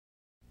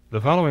The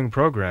following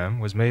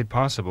program was made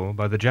possible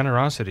by the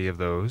generosity of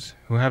those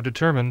who have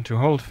determined to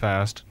hold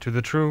fast to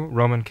the true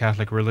Roman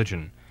Catholic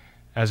religion,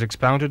 as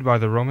expounded by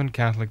the Roman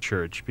Catholic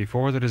Church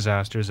before the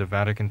disasters of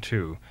Vatican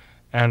II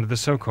and the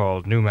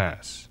so-called New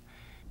Mass.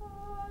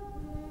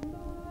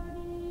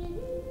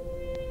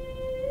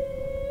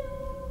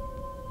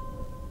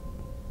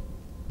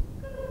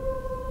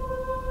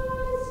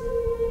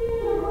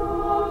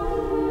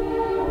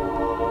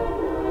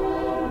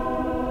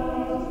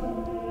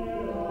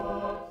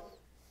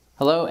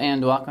 Hello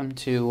and welcome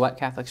to What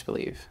Catholics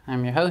Believe.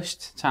 I'm your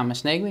host,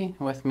 Thomas Nagley.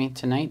 With me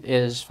tonight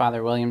is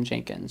Father William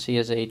Jenkins. He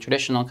is a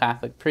traditional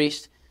Catholic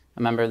priest,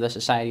 a member of the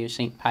Society of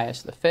St.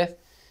 Pius V,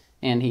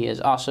 and he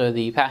is also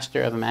the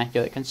pastor of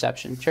Immaculate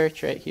Conception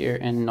Church right here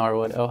in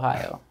Norwood,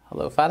 Ohio.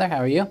 Hello, Father. How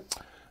are you?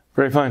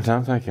 Very fine,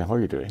 Tom. Thank you. How are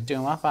you doing?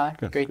 Doing well, Father.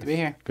 Good. Great to be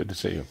here. Good to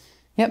see you.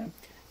 Yep.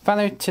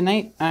 Father,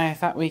 tonight I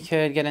thought we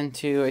could get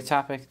into a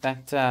topic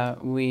that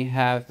we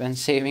have been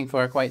saving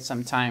for quite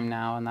some time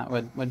now, and that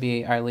would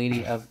be Our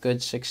Lady of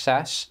Good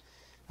Success.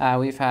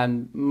 We've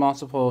had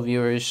multiple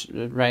viewers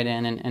write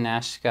in and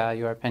ask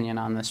your opinion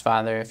on this,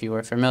 Father, if you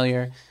were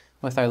familiar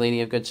with Our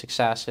Lady of Good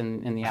Success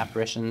and the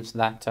apparitions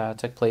that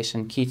took place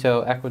in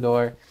Quito,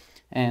 Ecuador.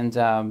 And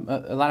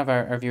a lot of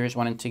our viewers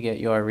wanted to get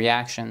your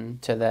reaction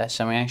to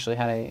this, and we actually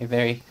had a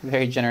very,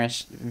 very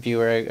generous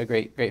viewer, a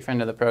great friend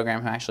of the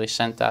program, who actually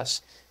sent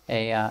us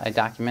a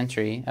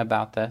documentary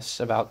about this,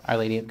 about Our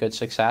Lady of Good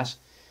Success.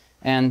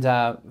 And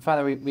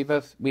Father,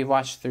 we've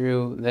watched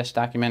through this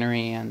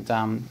documentary and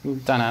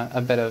we've done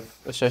a bit of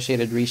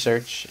associated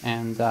research.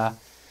 And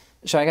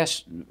so I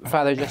guess,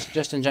 Father,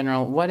 just in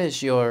general, what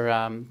is your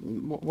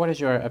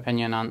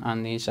opinion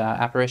on these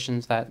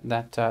apparitions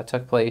that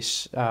took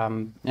place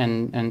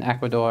in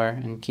Ecuador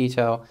and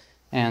Quito,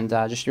 and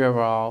just your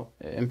overall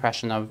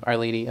impression of Our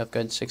Lady of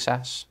Good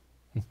Success?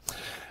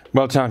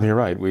 Well, Tom, you're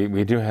right.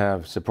 We do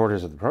have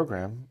supporters of the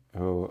program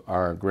who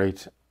are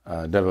great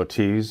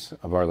devotees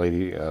of Our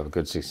Lady of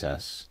Good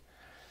Success.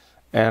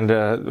 And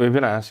we've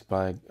been asked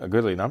by a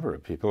goodly number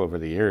of people over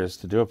the years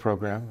to do a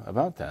program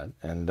about that.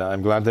 And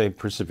I'm glad they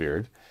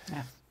persevered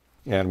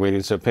and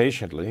waited so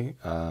patiently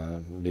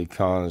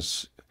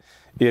because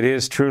it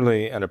is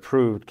truly an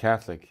approved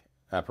Catholic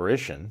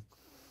apparition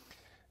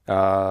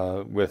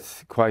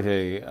with quite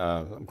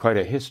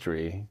a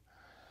history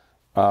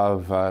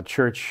of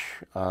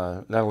church,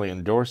 not only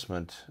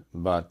endorsement,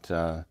 but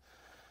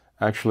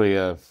actually,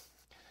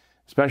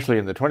 especially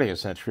in the 20th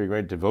century,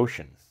 great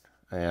devotion.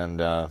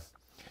 And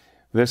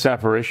this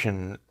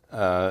apparition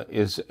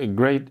is a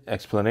great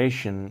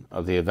explanation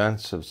of the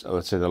events of,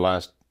 let's say, the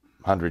last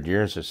 100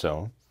 years or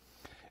so,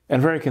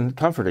 and very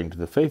comforting to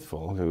the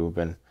faithful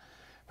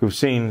who've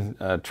seen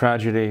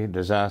tragedy,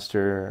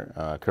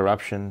 disaster,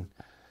 corruption,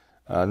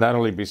 not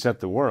only beset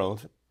the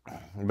world,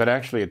 but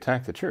actually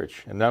attack the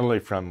church, and not only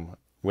from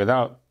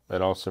without,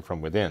 but also from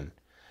within.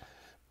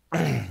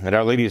 And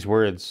Our Lady's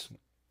words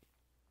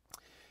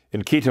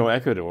in Quito,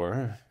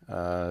 Ecuador,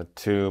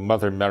 to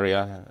Mother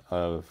Maria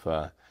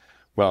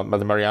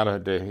Mother Mariana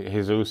de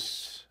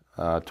Jesus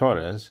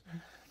Torres,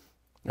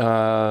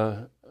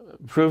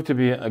 proved to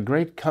be a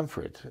great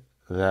comfort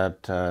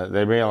that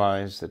they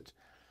realize that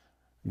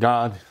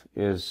God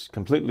is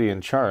completely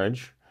in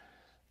charge,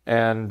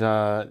 and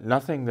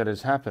nothing that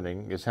is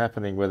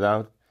happening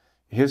without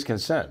His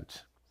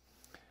consent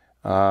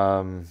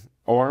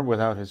or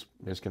without His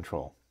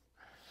control.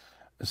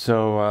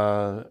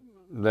 So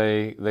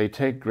they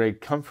take great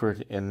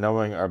comfort in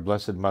knowing our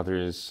Blessed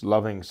Mother's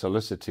loving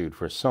solicitude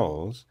for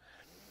souls,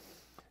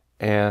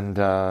 and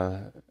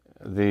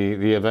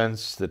the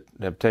events that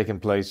have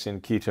taken place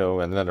in Quito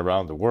and then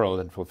around the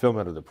world in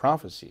fulfillment of the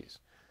prophecies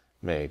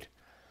made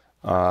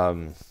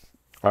are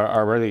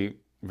really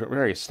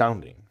very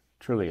astounding,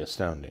 truly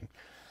astounding.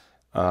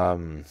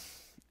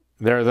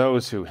 There are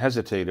those who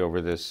hesitate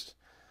over this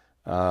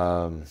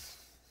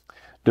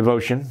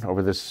devotion,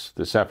 over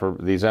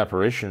these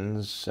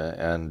apparitions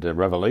and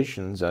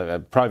revelations,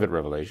 private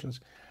revelations,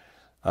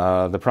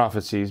 the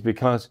prophecies,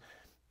 because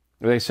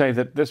they say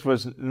that this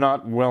was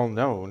not well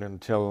known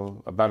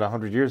until about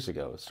 100 years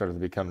ago. It started to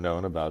become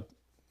known about,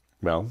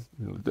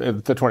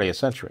 the 20th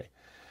century.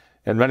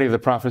 And many of the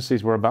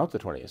prophecies were about the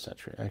 20th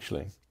century,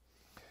 actually,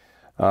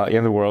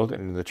 in the world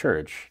and in the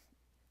church.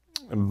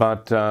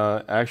 But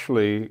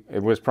actually,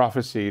 it was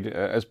prophesied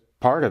as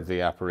part of the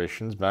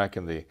apparitions back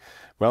in they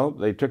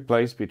took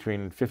place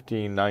between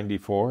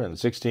 1594 and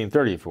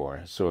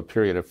 1634, so a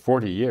period of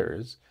 40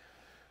 years.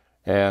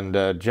 And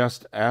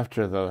just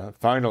after the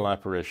final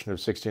apparition of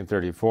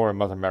 1634,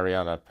 Mother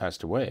Mariana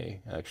passed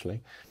away,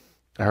 actually.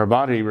 Her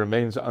body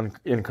remains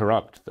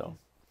incorrupt, though,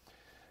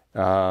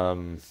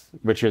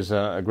 which is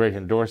a great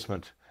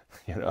endorsement,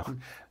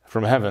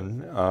 from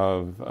heaven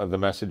of the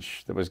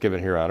message that was given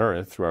here on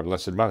earth through our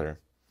Blessed Mother.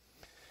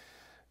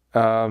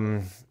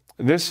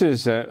 This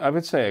is, I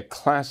would say, a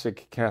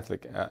classic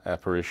Catholic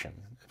apparition.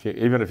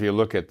 Even if you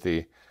look at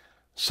the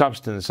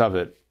substance of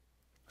it,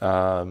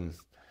 the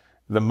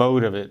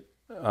mode of it,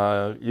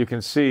 you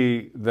can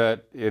see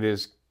that it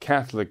is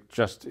Catholic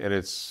just in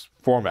its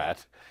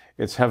format,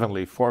 its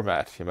heavenly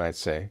format, you might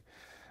say.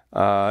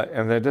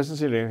 And there doesn't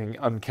seem to be anything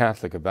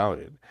un-Catholic about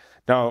it.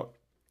 Now,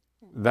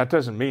 that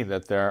doesn't mean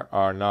that there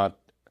are not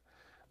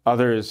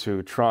others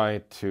who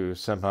try to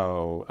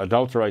somehow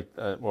adulterate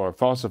or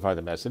falsify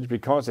the message,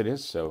 because it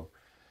is so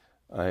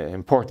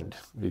important,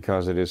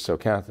 because it is so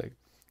Catholic.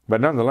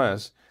 But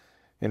nonetheless,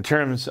 in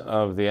terms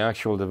of the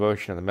actual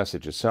devotion of the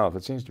message itself,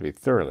 it seems to be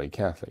thoroughly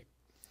Catholic.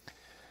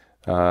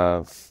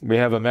 We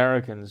have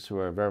Americans who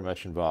are very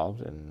much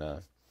involved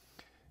in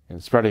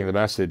spreading the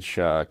message.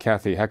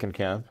 Kathy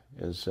Heckenkamp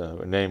is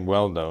a name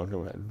well known,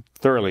 who is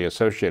thoroughly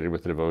associated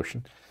with the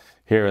devotion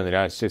here in the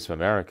United States of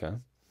America.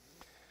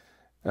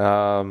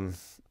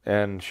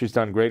 And she's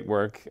done great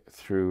work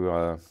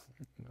through,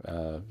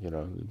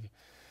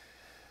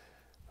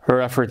 her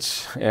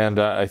efforts and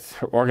her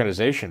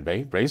organization,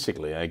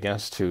 basically, I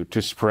guess,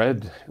 to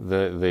spread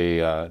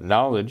the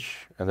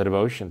knowledge and the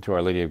devotion to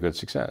Our Lady of Good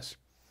Success.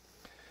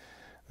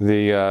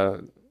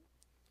 There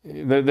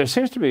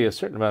seems to be a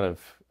certain amount of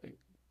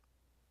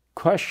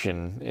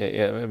question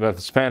about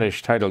the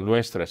Spanish title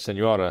Nuestra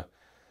Señora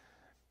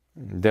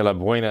de la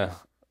Buena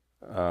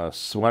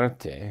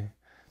Suerte,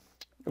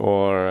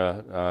 or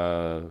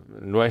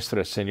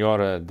Nuestra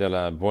Señora de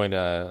la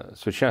Buena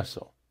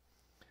Suceso.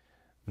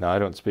 Now, I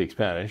don't speak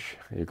Spanish.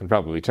 You can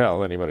probably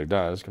tell. Anybody who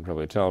does can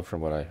probably tell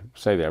from what I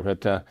say there.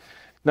 But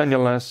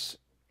nonetheless,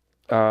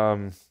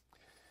 there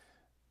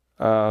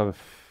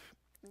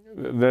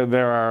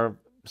are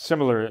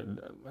similar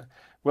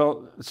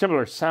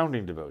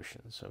sounding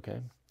devotions, okay?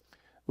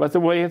 But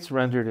the way it's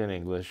rendered in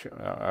English,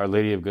 Our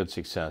Lady of Good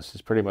Success,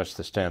 is pretty much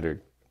the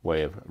standard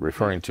way of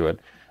referring to it,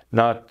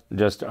 not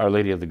just Our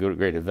Lady of the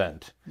Great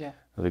Event,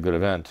 of the Good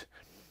Event.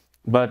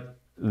 But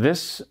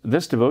this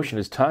devotion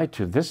is tied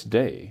to this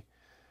day,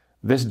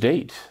 this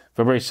date,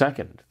 February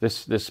 2nd,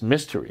 this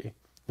mystery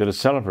that is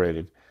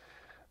celebrated,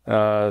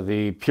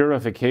 the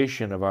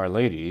purification of Our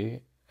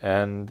Lady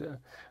and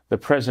the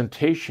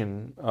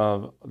presentation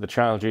of the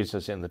child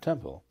Jesus in the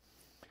temple,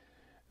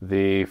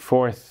 the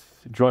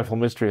fourth joyful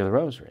mystery of the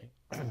Rosary.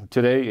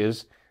 Today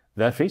is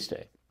that feast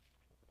day.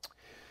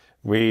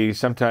 We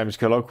sometimes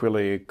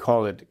colloquially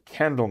call it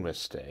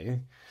Candlemas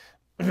Day,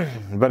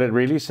 but it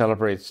really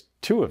celebrates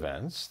two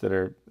events that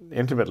are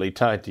intimately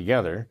tied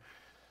together.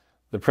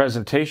 The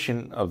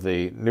presentation of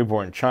the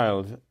newborn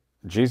child,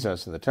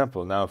 Jesus, in the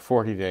temple, now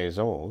 40 days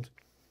old,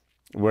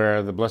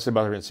 where the Blessed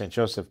Mother and St.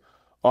 Joseph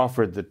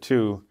offered the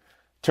two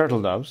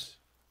turtle doves,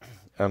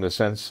 in a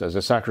sense, as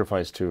a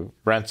sacrifice to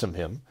ransom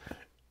him,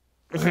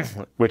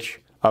 which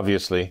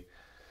obviously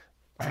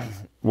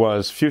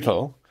was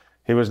futile.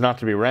 He was not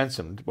to be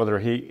ransomed,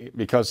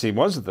 because he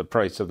was the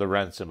price of the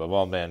ransom of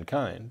all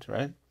mankind,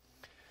 right?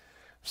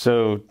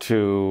 So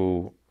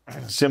to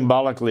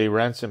symbolically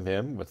ransom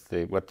him with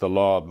what the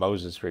law of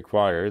Moses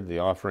required, the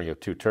offering of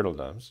two turtle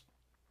doves,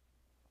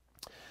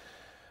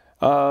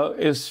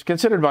 is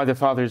considered by the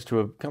fathers to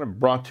have kind of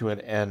brought to an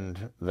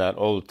end that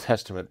Old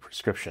Testament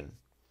prescription.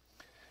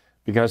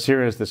 Because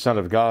here is the Son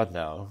of God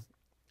now,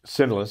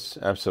 sinless,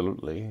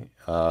 absolutely,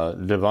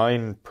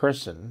 divine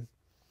person,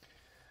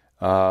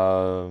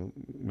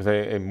 with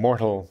a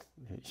mortal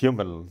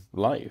human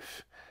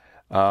life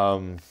here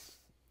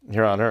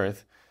on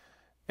earth.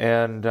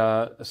 And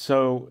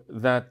so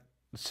that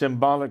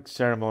symbolic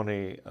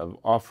ceremony of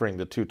offering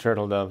the two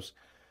turtle doves,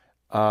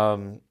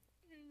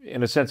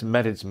 in a sense,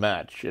 met its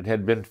match. It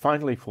had been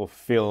finally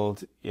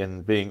fulfilled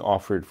in being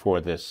offered for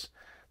this,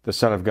 the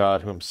Son of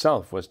God, who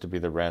himself was to be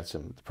the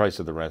ransom, the price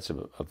of the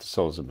ransom of the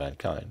souls of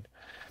mankind.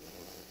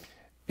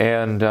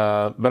 And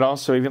but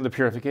also even the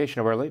purification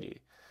of Our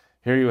Lady.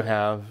 Here you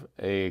have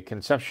a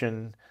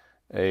conception,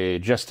 a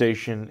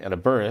gestation, and a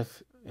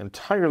birth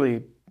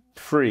entirely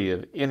free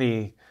of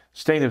any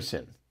stain of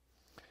sin.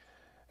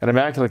 An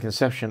immaculate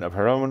conception of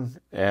her own,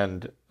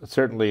 and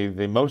certainly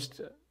the most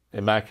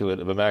immaculate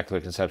of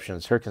immaculate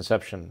conceptions, her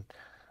conception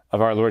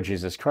of our Lord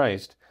Jesus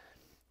Christ,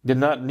 did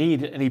not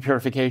need any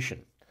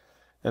purification.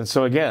 And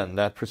so again,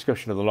 that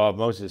prescription of the law of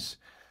Moses,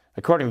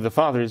 according to the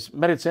fathers,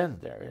 met its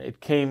end there.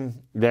 It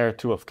came there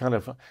to a kind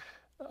of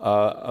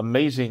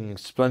amazing,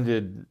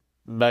 splendid,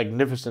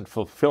 magnificent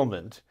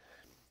fulfillment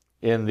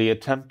in the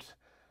attempt,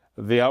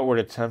 the outward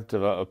attempt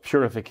of a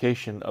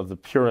purification of the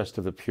purest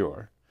of the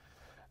pure.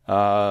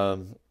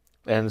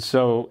 And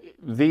so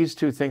these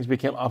two things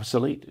became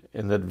obsolete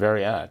in the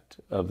very act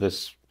of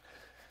this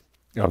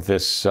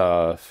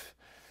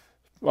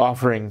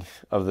offering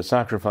of the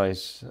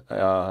sacrifice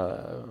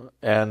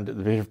and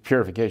the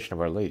purification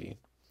of Our Lady.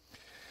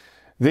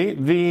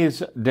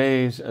 These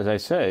days, as I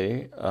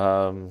say,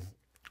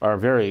 are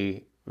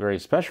very, very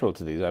special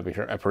to these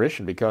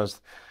apparitions, because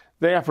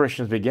the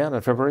apparitions began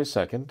on February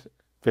 2nd,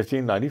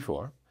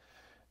 1594,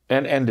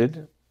 and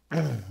ended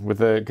with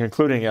a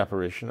concluding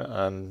apparition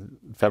on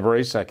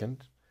February 2nd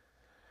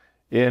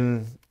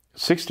in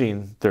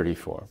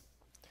 1634.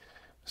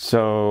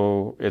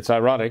 So it's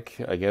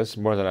ironic, I guess,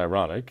 more than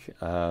ironic,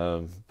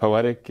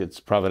 poetic, it's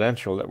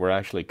providential that we're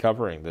actually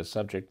covering this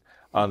subject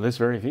on this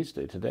very feast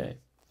day today,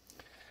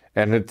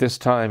 and at this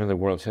time in the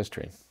world's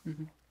history.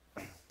 Mm-hmm.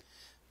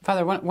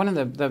 Father, one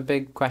of the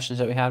big questions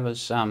that we had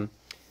was,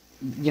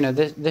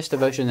 this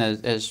devotion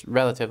is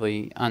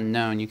relatively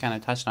unknown. You kind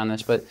of touched on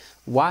this, but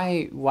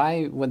why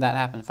would that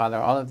happen, Father?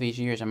 All of these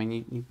years, I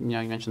mean, you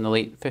mentioned the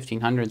late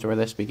 1500s where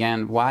this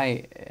began.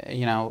 Why,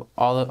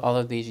 all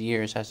of these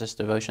years has this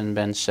devotion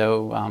been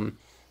so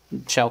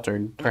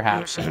sheltered,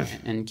 perhaps,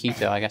 in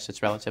Quito? I guess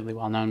it's relatively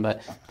well known,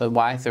 but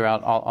why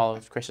throughout all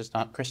of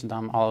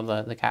Christendom, all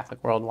of the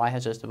Catholic world, why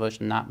has this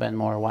devotion not been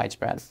more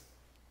widespread?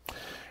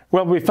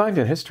 Well, we find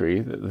in history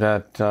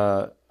that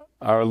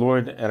our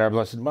Lord and our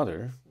Blessed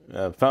Mother,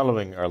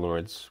 following our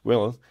Lord's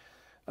will,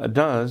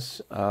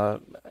 does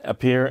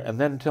appear and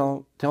then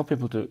tell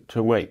people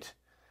to wait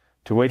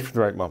for the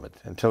right moment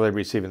until they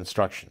receive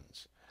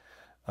instructions.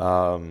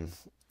 I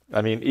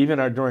mean, even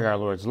during our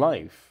Lord's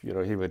life,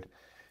 he would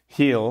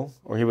heal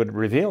or he would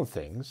reveal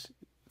things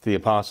to the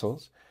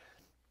apostles,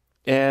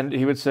 and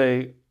he would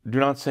say, "Do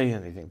not say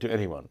anything to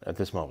anyone at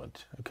this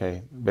moment."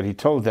 Okay, but he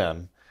told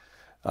them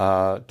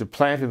to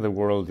plant in the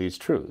world these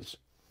truths.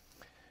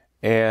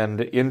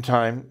 And in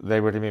time,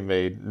 they were to be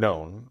made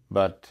known,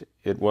 but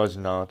it was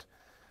not,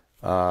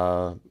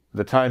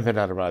 the time had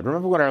not arrived.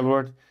 Remember when our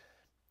Lord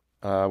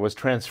was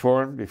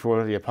transformed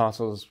before the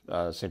apostles,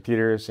 St.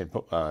 Peter,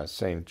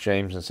 St.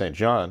 James, and St.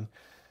 John,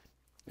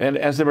 and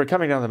as they were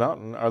coming down the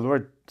mountain, our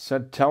Lord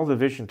said, "Tell the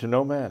vision to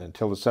no man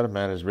until the Son of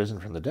Man is risen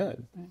from the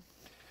dead."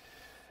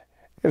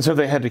 And so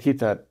they had to keep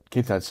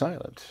that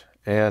silent.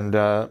 And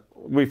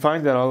we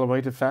find that all the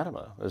way to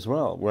Fatima as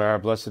well, where our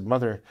Blessed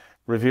Mother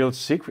revealed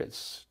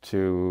secrets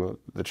to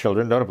the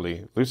children,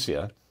 notably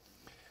Lucia,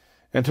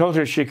 and told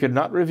her she could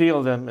not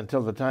reveal them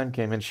until the time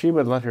came, and she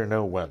would let her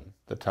know when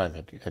the time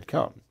had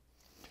come.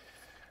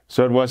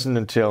 So it wasn't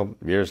until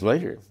years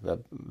later that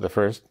the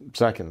first,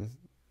 second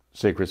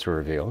secrets were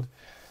revealed.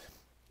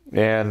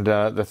 And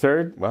the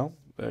third, well,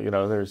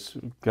 there's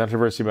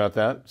controversy about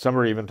that. Some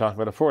are even talking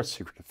about a fourth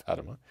secret of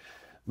Fatima.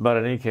 But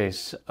in any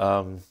case,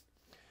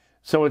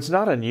 so it's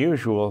not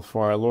unusual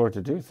for our Lord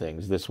to do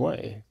things this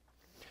way.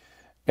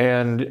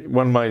 And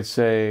one might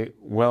say,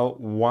 well,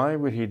 why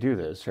would he do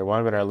this? Or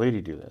why would Our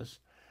Lady do this?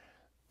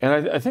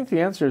 And I think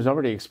the answer is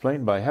already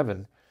explained by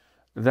heaven,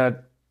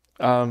 that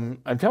I'm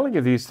telling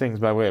you these things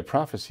by way of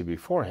prophecy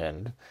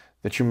beforehand,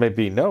 that you may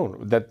be known,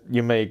 that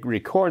you may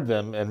record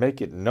them and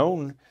make it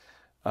known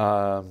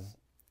when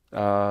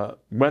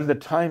the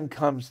time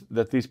comes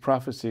that these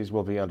prophecies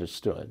will be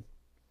understood.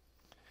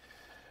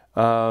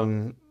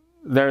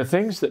 There are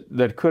things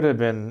that could have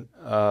been,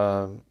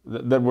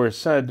 that were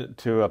said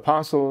to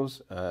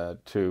apostles,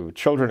 to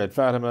children at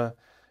Fatima,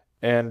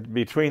 and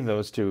between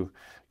those two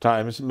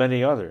times,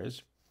 many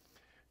others,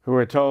 who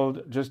were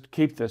told, just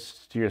keep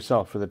this to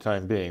yourself for the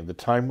time being. The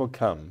time will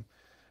come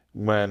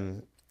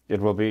when it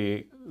will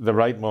be the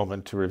right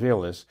moment to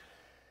reveal this.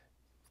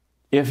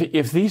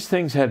 If these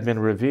things had been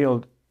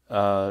revealed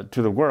to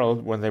the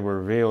world when they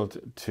were revealed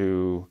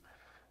to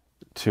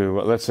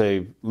let's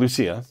say,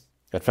 Lucia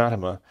at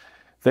Fatima,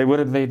 they would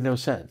have made no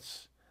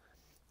sense.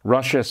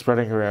 Russia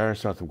spreading her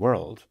errors throughout the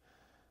world.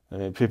 I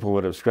mean, people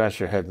would have scratched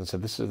their heads and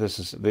said, "This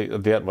is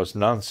the utmost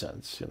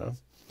nonsense,"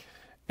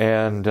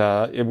 And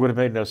it would have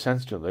made no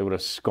sense to them. They would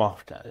have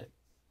scoffed at it.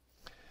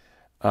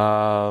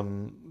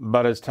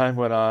 But as time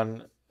went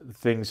on,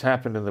 things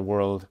happened in the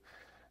world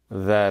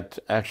that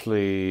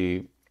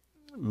actually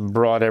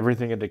brought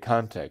everything into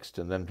context,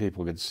 and then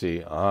people could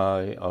see,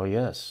 oh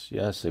yes,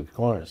 of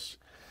course.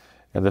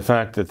 And the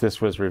fact that this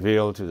was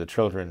revealed to the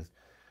children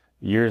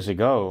years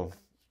ago,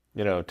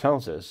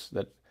 tells us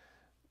that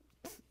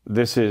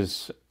this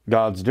is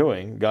God's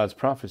doing, God's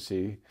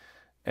prophecy,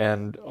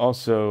 and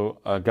also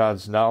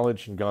God's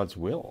knowledge and God's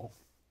will.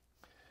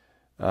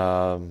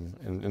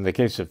 In the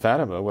case of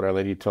Fatima, what Our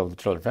Lady told the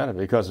children of Fatima,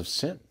 because of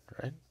sin,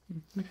 right?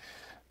 Mm-hmm.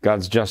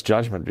 God's just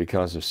judgment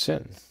because of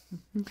sin.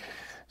 Mm-hmm.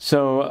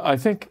 So I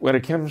think when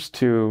it comes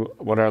to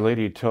what Our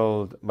Lady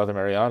told Mother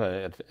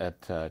Mariana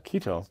at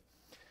Quito,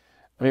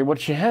 I mean,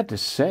 what she had to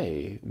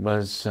say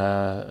was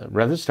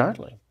rather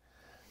startling.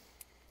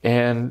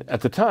 And at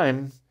the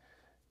time,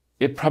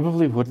 it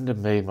probably wouldn't have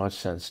made much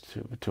sense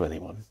to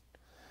anyone.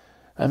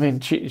 I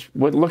mean,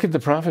 look at the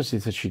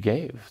prophecies that she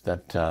gave,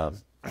 that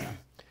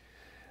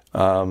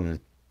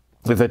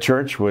the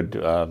church would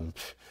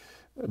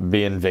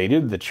be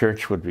invaded, the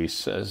church would be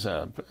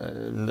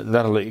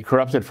not only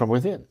corrupted from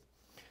within,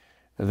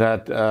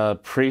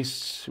 that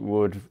priests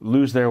would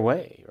lose their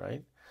way,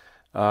 right?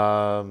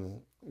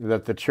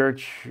 That the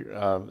church,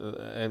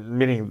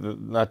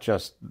 meaning not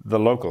just the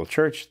local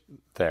church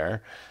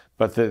there,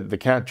 but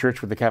the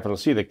church with the capital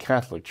C, the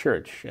Catholic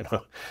Church,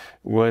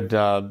 would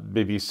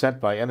be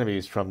beset by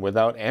enemies from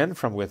without and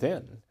from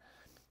within,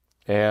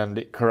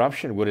 and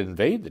corruption would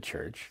invade the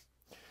church.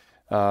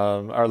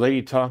 Our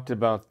Lady talked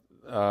about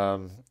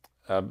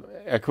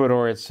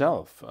Ecuador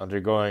itself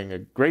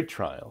undergoing great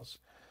trials,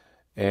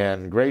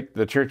 and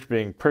the church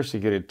being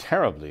persecuted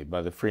terribly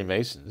by the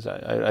Freemasons.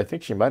 I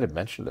think she might have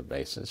mentioned the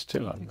Masons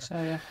too. I think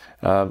so,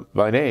 yeah.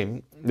 By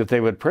name, that they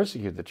would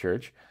persecute the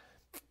church,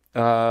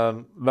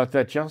 but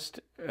that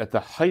just at the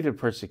height of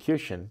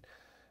persecution,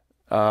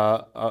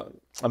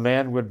 a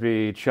man would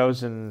be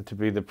chosen to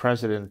be the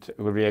president,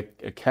 would be a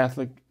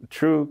Catholic,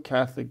 true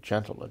Catholic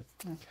gentleman.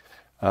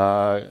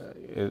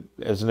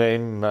 His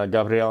name,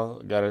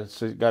 Gabriel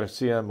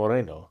Garcia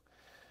Moreno.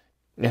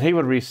 And he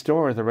would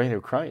restore the reign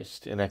of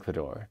Christ in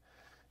Ecuador.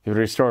 He would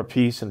restore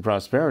peace and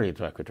prosperity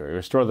to Ecuador. He would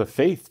restore the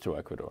faith to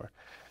Ecuador.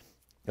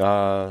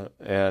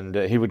 And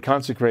he would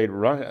consecrate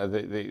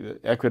the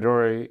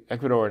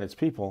Ecuador and its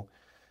people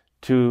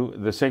to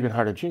the Sacred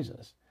Heart of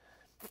Jesus.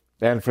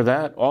 And for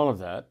that, all of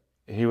that,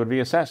 he would be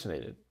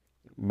assassinated.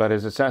 But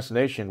his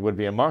assassination would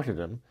be a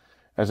martyrdom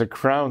as a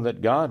crown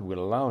that God would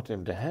allow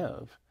him to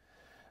have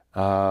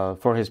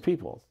for his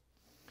people.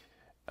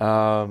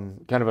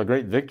 Kind of a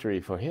great victory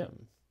for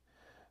him.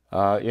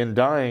 In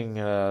dying,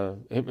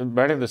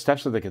 right in the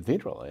steps of the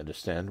cathedral, I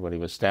understand, when he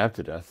was stabbed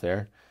to death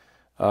there,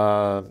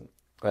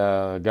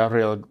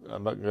 Gabriel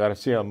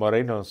Garcia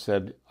Moreno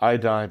said, "I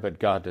die, but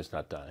God does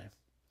not die."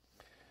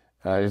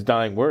 His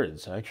dying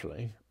words,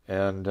 actually.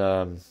 And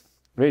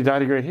he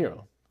died a great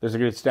hero. There's a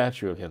great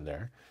statue of him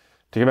there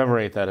to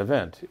commemorate that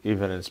event,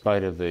 even in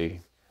spite of the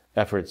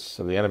efforts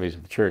of the enemies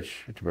of the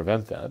church to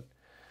prevent that.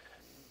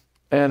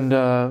 And,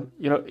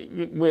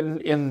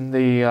 when in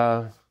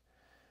the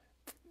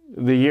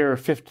year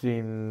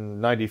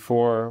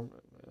 1594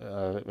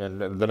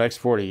 and the next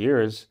 40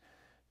 years,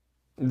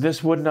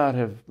 this would not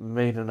have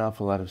made an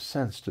awful lot of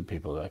sense to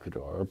people of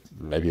Ecuador, or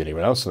maybe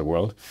anyone else in the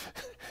world.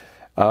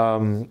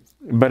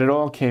 But it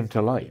all came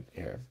to light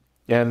here.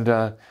 And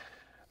there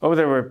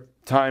were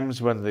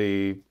times when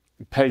the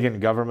pagan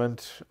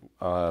government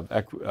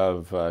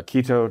of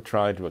Quito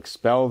tried to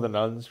expel the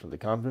nuns from the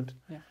convent.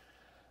 Yeah.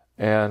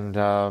 And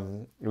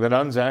the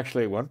nuns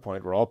actually at one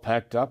point were all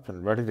packed up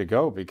and ready to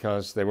go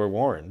because they were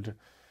warned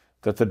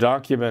that the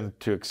document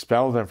to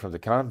expel them from the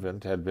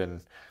convent had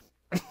been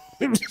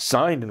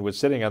signed and was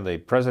sitting on the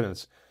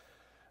president's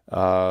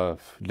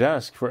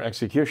desk for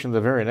execution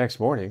the very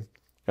next morning.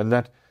 And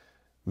that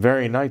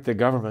very night the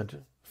government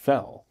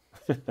fell.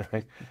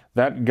 Right?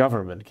 That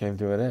government came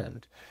to an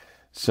end.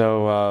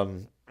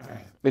 So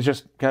it's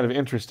just kind of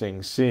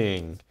interesting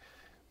seeing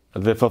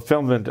the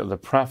fulfillment of the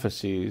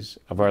prophecies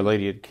of Our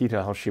Lady at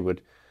Quito, how she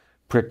would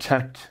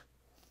protect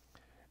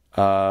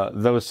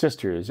those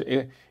sisters.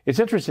 It's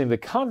interesting, the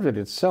convent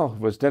itself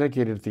was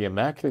dedicated to the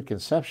Immaculate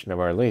Conception of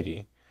Our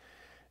Lady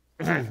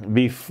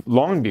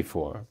long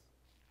before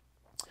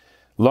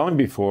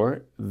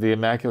the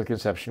Immaculate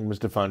Conception was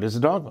defined as a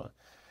dogma.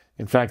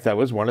 In fact, that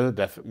was one of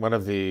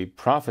the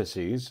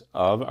prophecies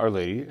of Our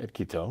Lady at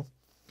Quito,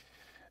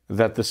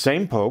 that the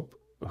same Pope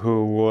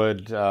who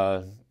would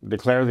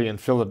declare the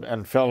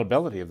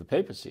infallibility of the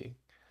papacy,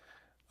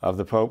 of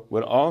the Pope,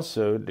 would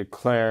also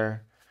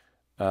declare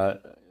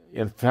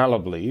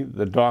infallibly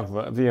the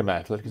dogma of the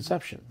Immaculate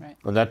Conception. Right.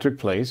 And that took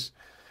place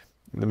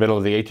in the middle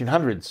of the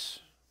 1800s,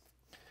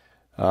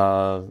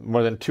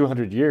 more than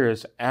 200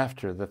 years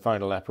after the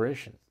final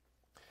apparition.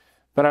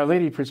 But Our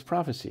Lady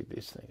prophesied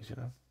these things, you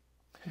know.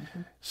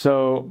 Mm-hmm.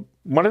 So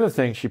one of the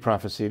things she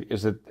prophesied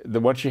is that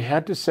what she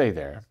had to say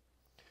there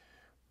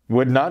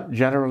would not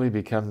generally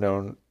become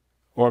known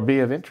or be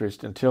of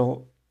interest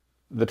until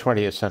the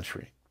 20th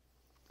century,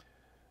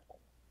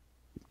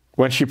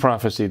 when she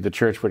prophesied the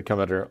church would come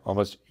under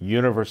almost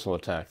universal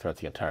attack throughout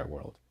the entire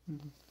world.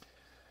 Mm-hmm.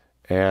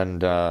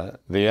 And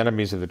the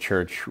enemies of the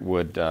church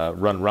would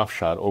run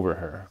roughshod over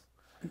her,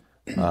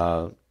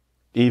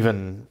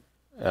 even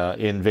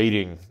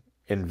invading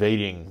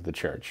the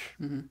church.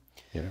 Mm-hmm.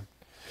 You know?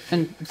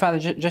 And Father,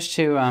 just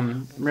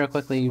to real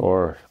quickly,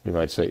 or we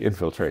might say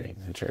infiltrating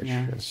the church.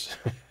 Yeah.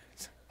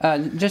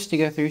 Just to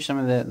go through some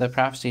of the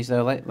prophecies,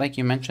 though, like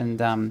you mentioned,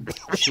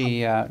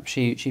 she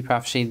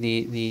prophesied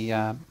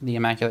the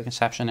Immaculate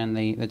Conception and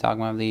the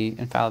dogma of the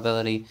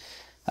infallibility,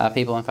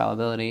 papal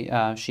infallibility.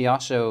 She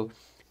also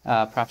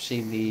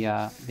prophesied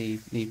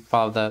the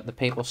fall of the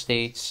Papal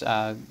States,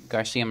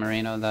 Garcia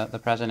Moreno, the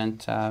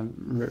president,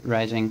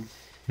 rising.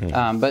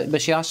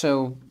 But she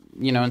also,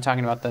 you know, in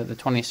talking about the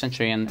 20th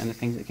century and the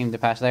things that came to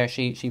pass there,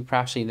 she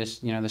prophesied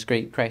this, you know, this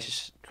great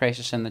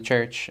crisis in the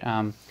church,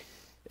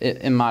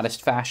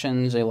 immodest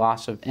fashions, a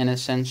loss of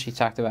innocence. She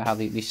talked about how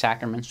the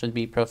sacraments would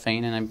be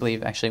profane, and I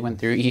believe actually went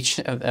through each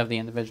of the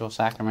individual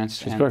sacraments.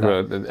 She spoke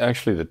about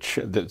actually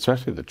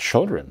especially the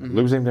children mm-hmm.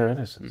 losing their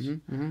innocence.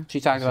 Mm-hmm, mm-hmm. She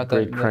talked about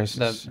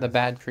the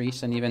bad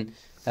priests and even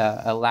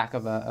a lack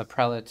of a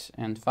prelate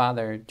and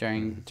father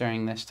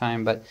during this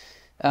time. But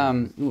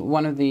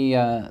one of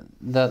the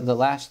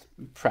last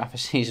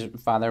prophecies,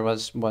 Father,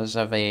 was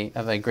of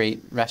a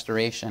great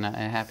restoration, a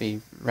happy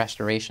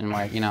restoration,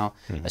 where, you know,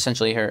 mm-hmm.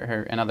 essentially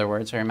her, in other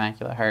words, her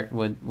Immaculate Heart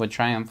would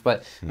triumph.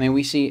 But I mean,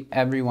 we see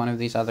every one of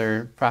these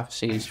other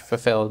prophecies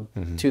fulfilled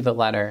mm-hmm. to the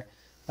letter.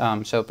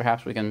 So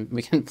perhaps we can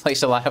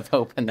place a lot of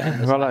hope in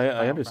that. Well,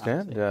 I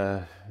understand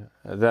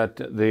that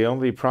the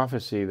only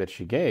prophecy that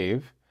she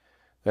gave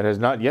that has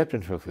not yet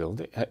been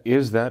fulfilled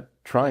is that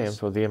triumph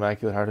yes. of the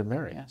Immaculate Heart of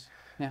Mary. Yes.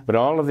 Yeah. But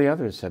all of the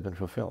others have been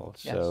fulfilled.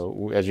 Yes.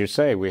 So, as you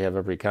say, we have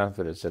every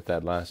confidence that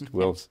that last mm-hmm.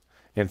 will,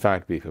 in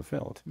fact, be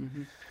fulfilled.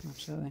 Mm-hmm.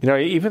 Absolutely. You know,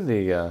 even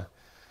the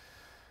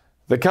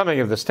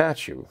coming of the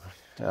statue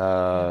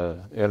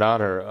in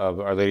honor of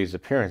Our Lady's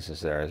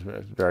appearances there. It's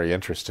very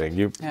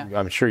interesting.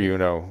 I'm sure you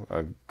know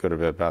a good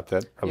bit about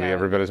that, probably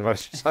every bit as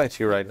much as I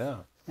do right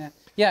now.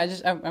 Yeah,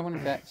 I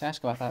wanted to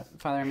ask about that,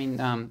 Father. I mean,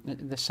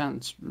 this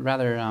sounds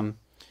rather,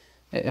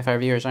 if our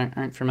viewers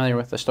aren't familiar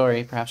with the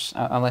story, perhaps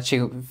I'll let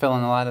you fill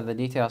in a lot of the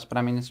details, but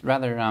I mean, it's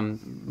rather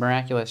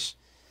miraculous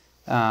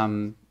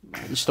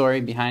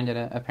story behind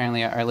it.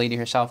 Apparently, Our Lady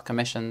herself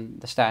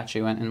commissioned the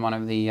statue in one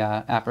of the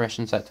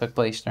apparitions that took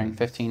place during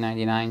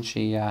 1599.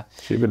 She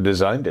even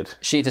designed it.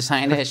 She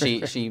designed it.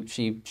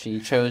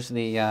 She chose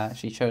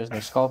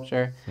the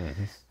sculpture.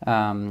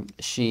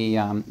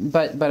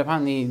 But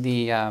upon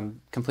the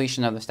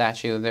completion of the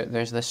statue,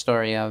 there's this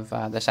story of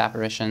this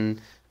apparition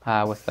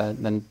with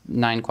the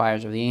 9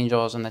 choirs of the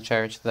angels in the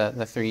church.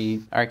 The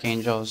 3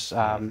 archangels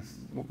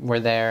were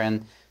there,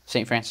 and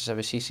St. Francis of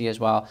Assisi as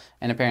well.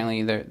 And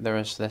apparently there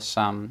was this,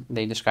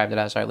 they described it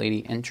as Our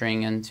Lady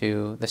entering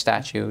into the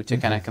statue to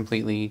kind of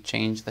completely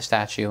change the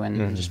statue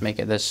and just make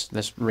it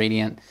this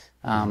radiant,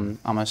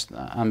 almost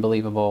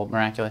unbelievable,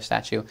 miraculous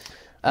statue.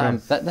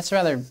 That's a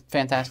rather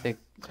fantastic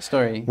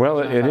story. Well,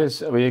 it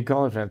is. I mean, you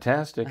call it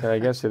fantastic, I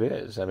guess it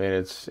is. I mean,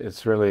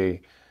 it's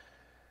really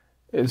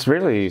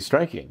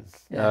striking.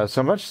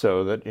 So much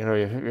so that, you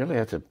really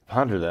have to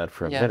ponder that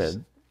for a minute.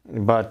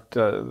 But,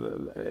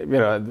 the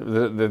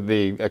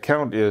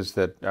account is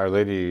that Our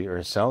Lady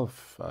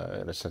herself,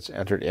 in a sense,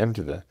 entered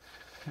into the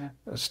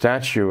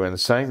statue and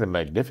sang the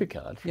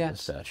Magnificat from the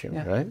statue,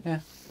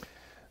 right?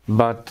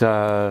 But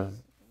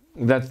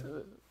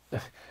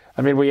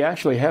we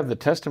actually have the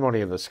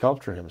testimony of the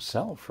sculptor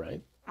himself,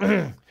 right?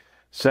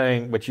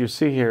 Saying, what you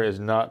see here is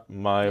not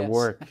my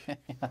work.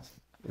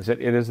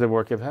 It is the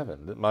work of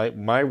heaven. That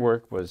my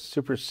work was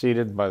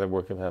superseded by the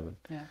work of heaven.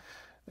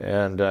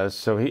 And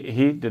so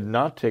he did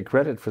not take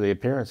credit for the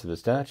appearance of the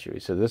statue. He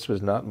said, this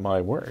was not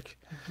my work,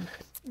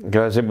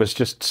 because it was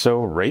just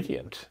so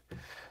radiant.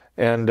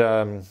 And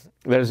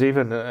there's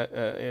even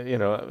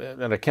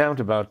an account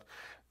about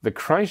the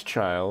Christ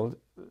child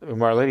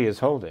whom Our Lady is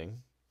holding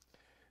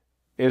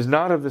is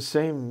not of the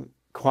same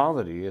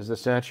quality as the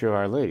statue of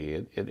Our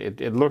Lady.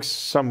 It looks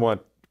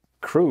somewhat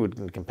crude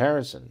in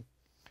comparison.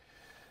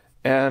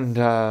 And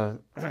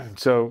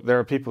so there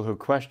are people who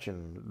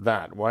question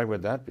that. Why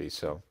would that be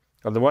so?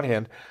 On the one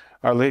hand,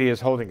 Our Lady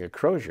is holding a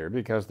crozier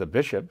because the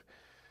bishop,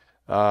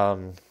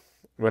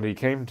 when he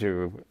came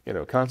to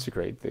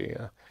consecrate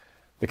the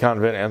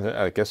convent and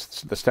I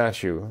guess the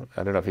statue,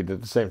 I don't know if he did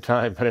at the same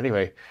time, but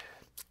anyway,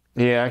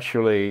 he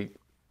actually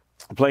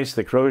placed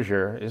his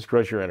crozier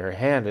in her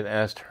hand and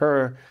asked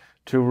her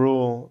to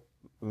rule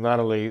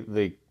not only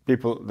the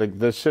people,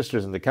 the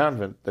sisters in the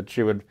convent, that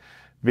she would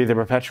be the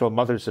perpetual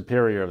mother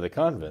superior of the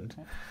convent,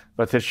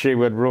 but that she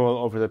would rule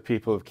over the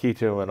people of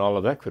Quito and all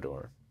of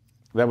Ecuador.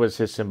 That was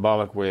his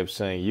symbolic way of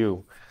saying,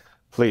 you,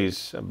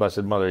 please,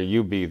 Blessed Mother,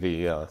 you be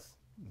the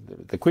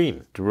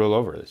queen to rule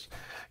over this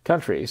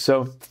country.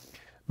 So,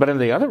 but in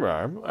the other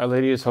arm, Our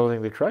Lady is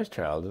holding the Christ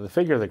child, and the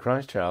figure of the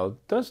Christ child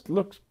does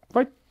look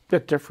quite a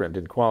bit different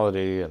in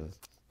quality and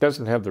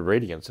doesn't have the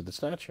radiance of the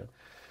statue.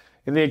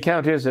 And the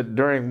account is that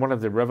during one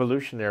of the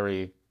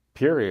revolutionary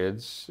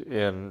periods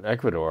in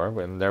Ecuador,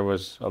 when there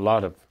was a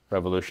lot of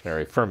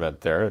revolutionary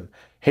ferment there and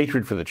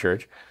hatred for the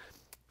church,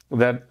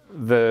 that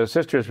the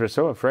sisters were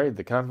so afraid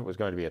the convent was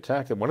going to be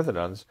attacked that one of the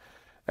nuns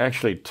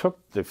actually took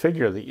the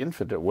figure of the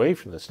infant away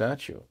from the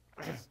statue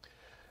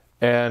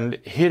and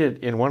hid it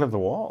in one of the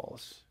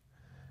walls.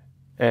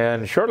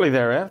 And shortly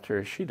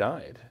thereafter, she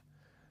died.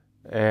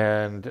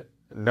 And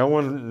no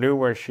one knew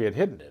where she had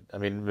hidden it. I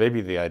mean, maybe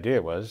the idea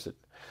was that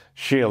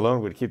she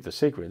alone would keep the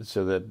secret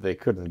so that they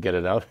couldn't get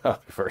it out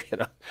of her,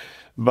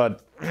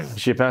 But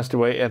she passed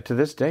away, and to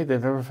this day,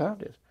 they've never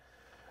found it.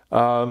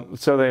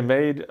 So they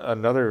made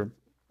another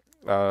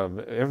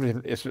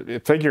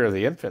figure of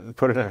the infant and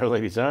put it in Our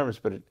Lady's arms,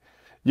 but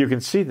you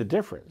can see the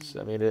difference.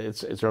 I mean,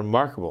 it's a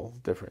remarkable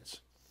difference.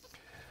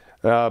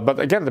 But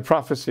again, the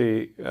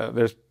prophecy,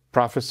 there's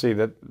prophecy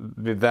that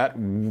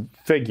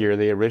figure,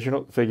 the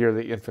original figure of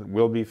the infant,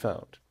 will be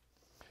found.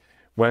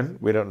 When?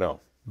 We don't know.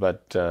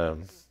 But,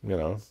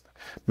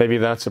 maybe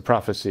that's a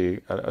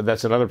prophecy,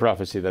 that's another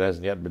prophecy that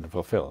hasn't yet been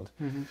fulfilled.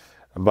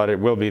 But it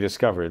will be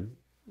discovered.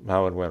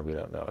 How and when, we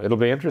don't know. It'll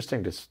be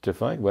interesting to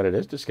find when it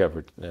is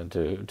discovered and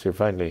to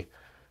finally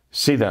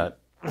see that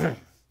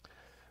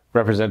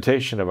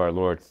representation of our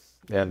Lord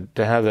and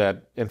to have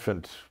that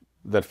infant,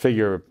 that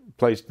figure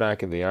placed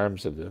back in the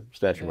arms of the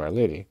statue of Our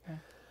Lady.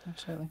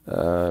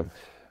 Absolutely.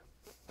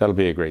 That'll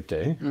be a great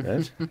day,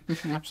 right?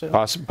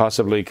 Absolutely.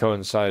 Possibly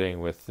coinciding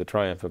with the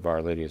triumph of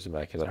Our Lady's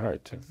Immaculate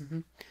Heart,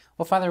 too.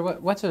 Well, Father,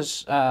 what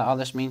does all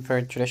this mean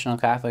for traditional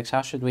Catholics?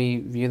 How should we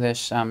view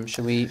this?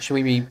 Should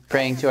we be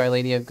praying to Our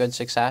Lady of Good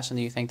Success? And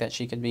do you think that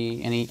she could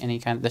be any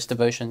kind of, this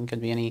devotion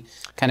could be any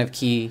kind of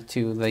key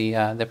to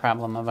the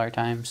problem of our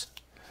times?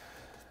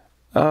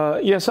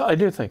 Yes, I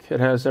do think it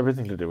has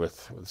everything to do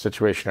with the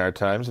situation in our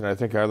times, and I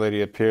think Our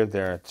Lady appeared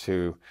there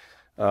to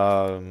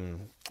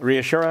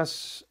reassure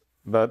us,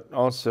 but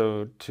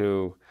also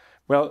to,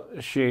 well,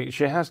 she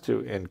has to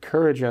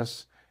encourage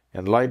us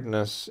and enlighten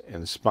us,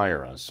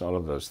 inspire us, all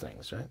of those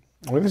things, right?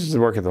 Well, this is the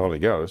work of the Holy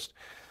Ghost.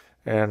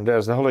 And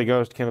as the Holy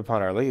Ghost came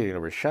upon Our Lady and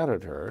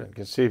overshadowed her in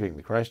conceiving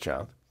the Christ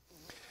child,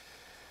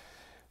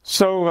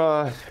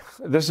 so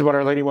this is what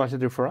Our Lady wants to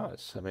do for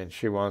us. I mean,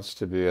 she wants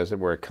to be, as it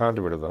were, a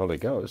conduit of the Holy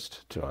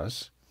Ghost to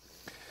us.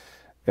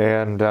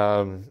 And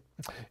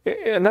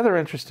another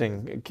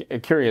interesting,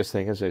 curious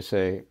thing, as they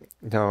say,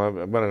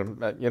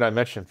 I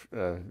mentioned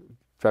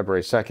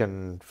February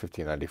 2nd,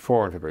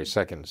 1594, and February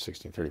 2nd,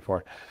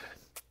 1634.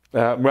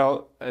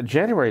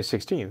 January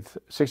 16th,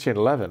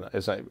 1611,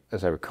 as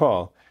I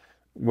recall,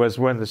 was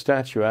when the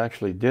statue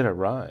actually did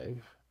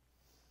arrive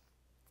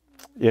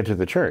into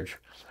the church.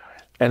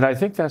 And I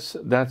think that's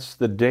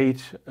the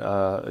date,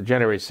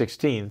 January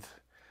 16th,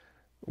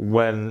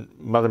 when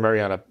Mother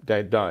Mariana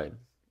died,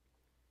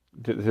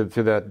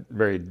 to that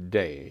very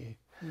day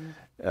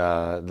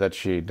that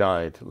she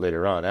died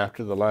later on,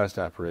 after the last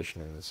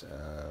apparition in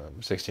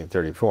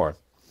 1634.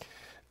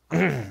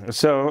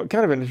 So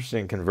kind of an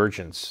interesting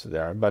convergence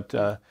there. But,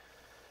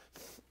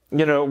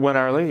 when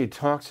Our Lady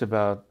talks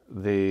about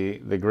the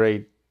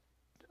great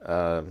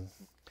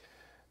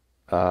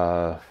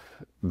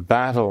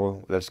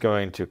battle that's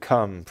going to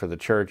come for the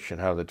church,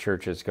 and how the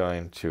church is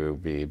going to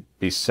be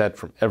beset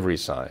from every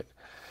side,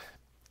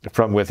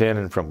 from within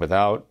and from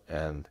without,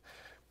 and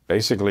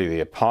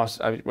basically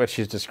what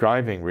she's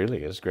describing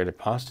really is great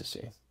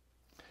apostasy.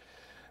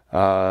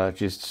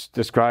 She's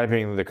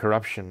describing the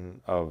corruption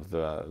of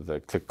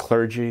the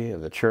clergy of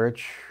the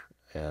church,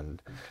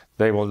 and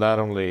they will not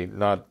only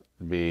not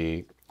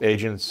be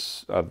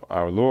agents of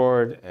our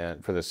Lord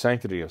and for the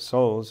sanctity of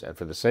souls and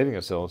for the saving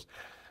of souls,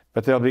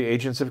 but they'll be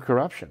agents of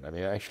corruption. I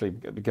mean, actually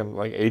become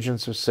like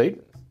agents of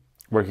Satan,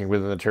 working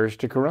within the church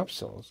to corrupt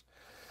souls.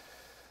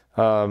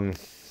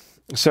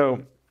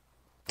 So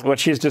what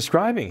she's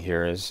describing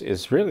here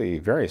is really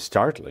very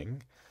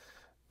startling,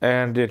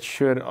 and it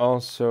should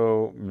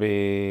also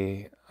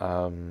be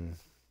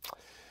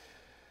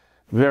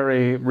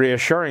very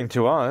reassuring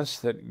to us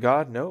that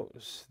God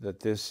knows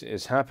that this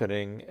is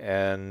happening,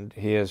 and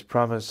He has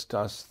promised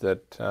us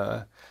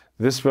that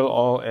this will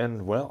all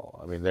end well.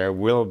 I mean, there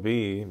will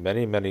be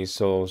many, many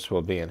souls who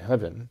will be in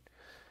heaven,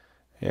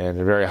 and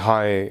in very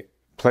high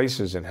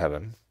places in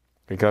heaven,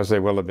 because they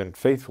will have been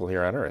faithful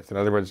here on earth. In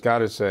other words,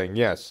 God is saying,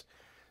 yes,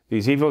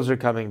 these evils are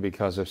coming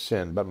because of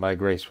sin, but my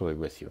grace will be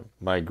with you.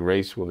 My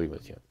grace will be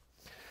with you.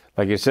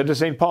 Like He said to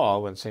St.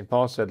 Paul, when St.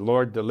 Paul said,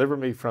 Lord, deliver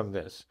me from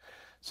this.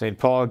 St.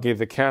 Paul gave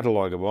the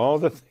catalog of all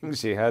the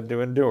things he had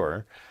to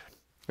endure.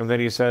 And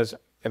then he says,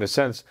 in a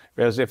sense,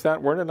 as if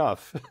that weren't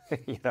enough,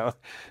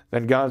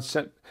 then God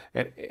sent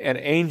an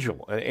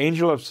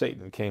angel of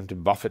Satan came to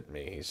buffet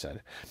me, he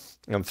said.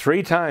 And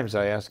 3 times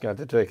I asked God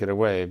to take it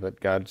away, but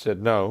God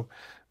said, no,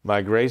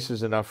 my grace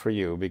is enough for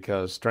you,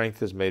 because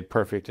strength is made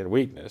perfect in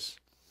weakness.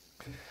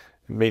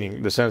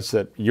 Meaning the sense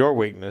that your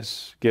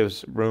weakness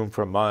gives room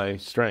for my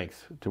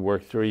strength to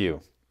work through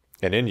you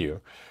and in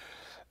you.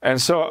 And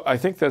so I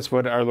think that's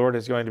what our Lord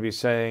is going to be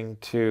saying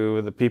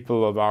to the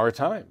people of our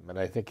time. And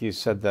I think He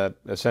said that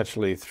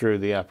essentially through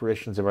the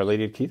apparitions of Our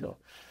Lady of Quito.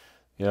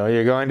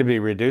 You're going to be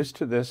reduced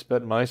to this,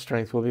 but my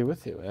strength will be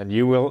with you, and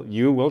you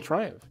will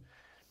triumph.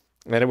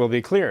 And it will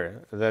be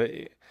clear that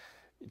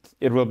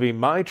it will be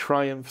my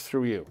triumph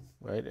through you,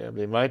 right? It will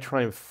be my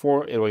triumph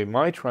for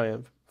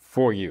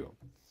you.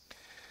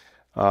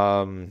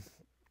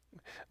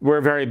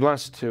 We're very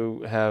blessed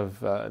to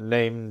have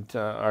named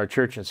our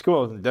church and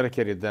school and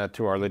dedicated that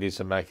to Our Lady's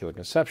Immaculate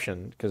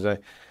Conception, because I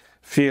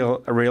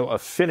feel a real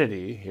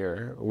affinity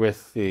here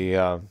with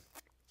the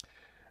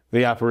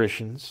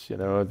apparitions.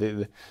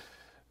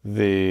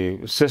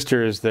 The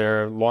sisters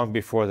there, long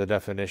before the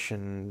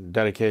definition,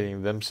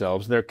 dedicating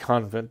themselves, their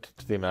convent,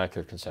 to the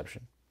Immaculate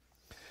Conception.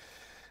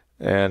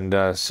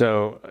 And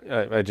so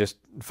I just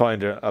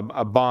find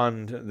a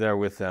bond there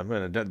with them,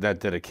 and that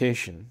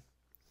dedication.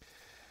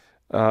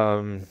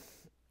 Tom,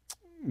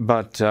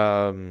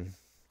 Tom,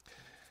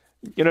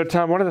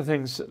 one of the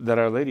things that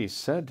Our Lady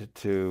said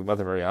to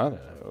Mother Mariana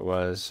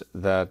was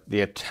that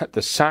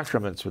the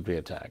sacraments would be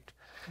attacked,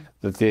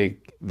 that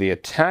the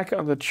attack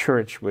on the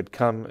church would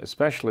come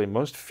especially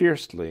most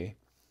fiercely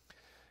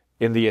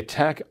in the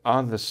attack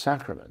on the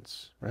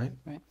sacraments, right?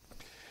 Right.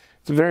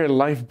 It's the very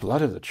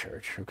lifeblood of the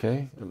church,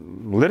 okay?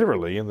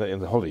 Literally in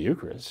the Holy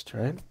Eucharist,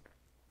 right?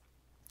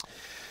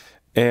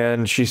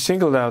 And she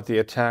singled out the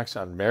attacks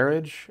on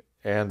marriage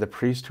and the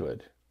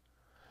priesthood.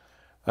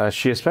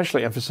 She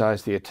especially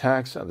emphasized the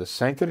attacks on the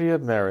sanctity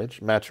of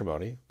marriage,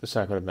 matrimony, the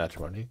sacrament of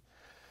matrimony.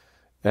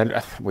 And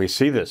we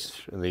see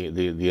this in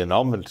the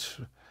annulment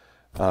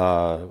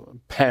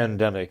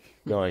pandemic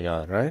going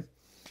on, right?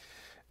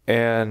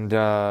 And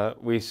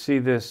we see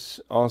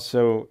this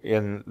also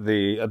in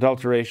the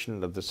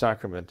adulteration of the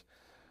sacrament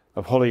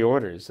of holy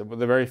orders, the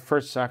very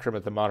first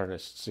sacrament the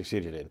modernists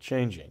succeeded in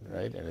changing,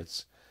 right? And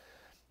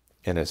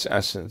in its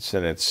essence,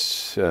 and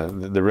its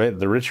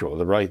the ritual,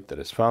 the rite that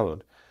is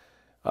followed,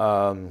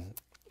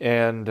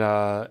 and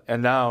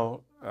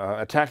now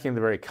attacking the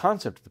very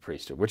concept of the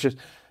priesthood, which is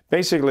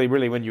basically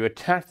really when you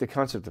attack the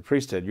concept of the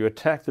priesthood, you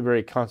attack the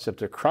very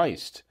concept of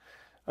Christ,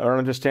 our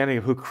understanding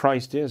of who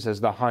Christ is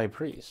as the high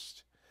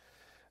priest.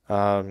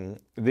 When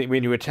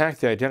you attack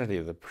the identity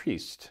of the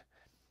priest,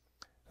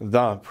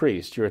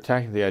 you're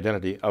attacking the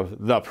identity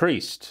of the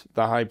priest,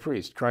 the high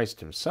priest, Christ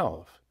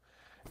himself.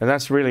 And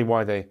that's really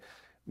why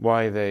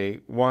they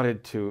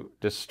wanted to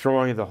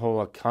destroy the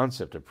whole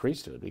concept of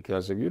priesthood,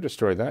 because if you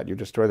destroy that, you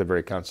destroy the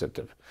very concept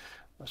of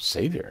a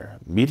savior,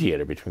 a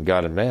mediator between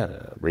God and man,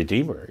 a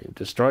redeemer. You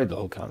destroyed the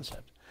whole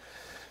concept.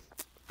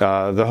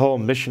 The whole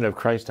mission of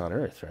Christ on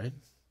earth, right?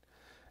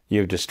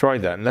 You've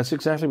destroyed that. And that's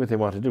exactly what they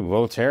want to do.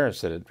 Voltaire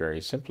said it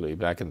very simply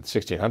back in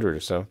 1600 or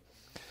so,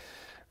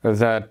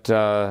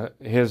 that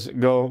his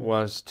goal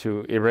was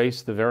to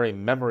erase the very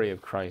memory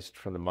of Christ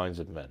from the minds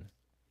of men,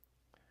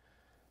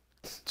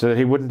 so that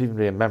he wouldn't even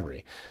be a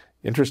memory.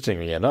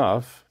 Interestingly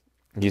enough,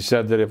 he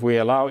said that if we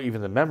allow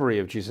even the memory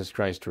of Jesus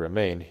Christ to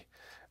remain,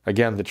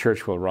 again, the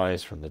church will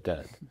rise from the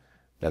dead.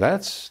 Now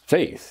that's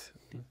faith.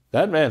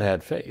 That man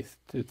had faith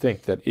to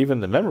think that even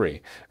the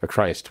memory of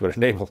Christ would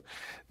enable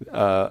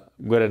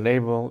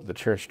the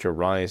church to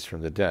rise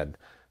from the dead.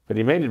 But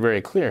he made it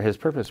very clear his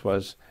purpose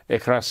was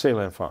écraser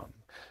l'infâme,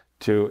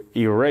 to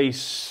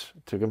erase,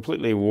 to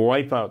completely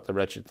wipe out the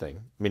wretched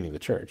thing, meaning the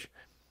church.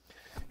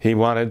 He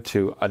wanted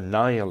to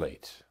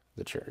annihilate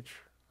the church.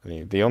 I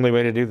mean, the only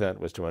way to do that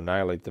was to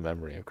annihilate the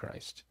memory of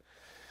Christ.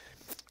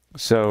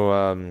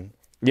 So,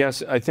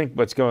 yes, I think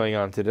what's going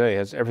on today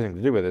has everything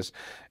to do with this.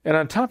 And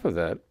on top of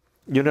that,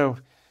 you know,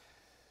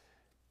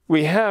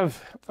 we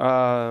have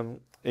a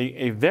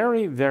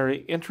very, very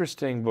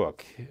interesting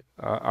book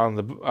on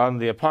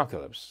the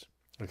Apocalypse.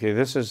 Okay,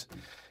 this is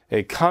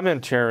a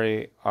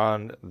commentary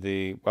on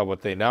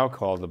what they now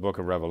call the Book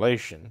of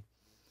Revelation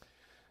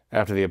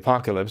after the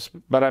Apocalypse.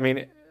 But I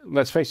mean,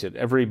 let's face it,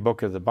 every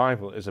book of the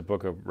Bible is a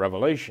book of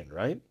Revelation,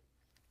 right?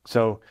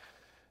 So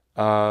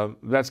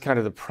that's kind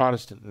of the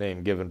Protestant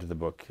name given to the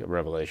book of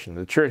Revelation.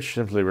 The church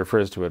simply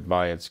refers to it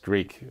by its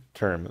Greek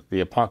term, the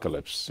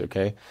Apocalypse,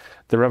 okay?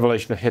 The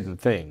revelation of hidden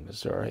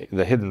things, or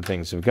the hidden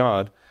things of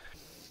God,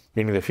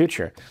 meaning the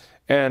future.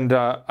 And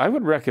I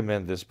would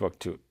recommend this book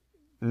to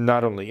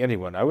not only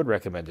anyone, I would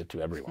recommend it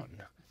to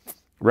everyone.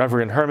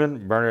 Reverend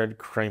Herman Bernard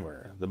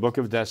Kramer, The Book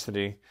of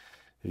Destiny,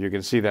 if you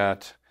can see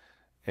that.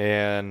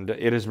 And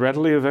it is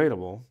readily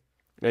available.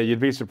 You'd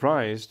be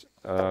surprised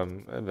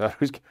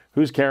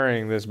who's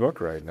carrying this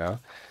book right now.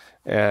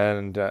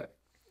 And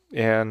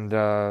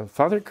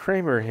Father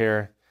Kramer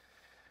here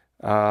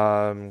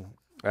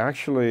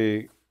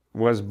actually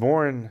was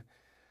born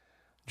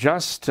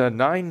just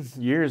 9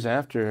 years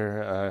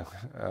after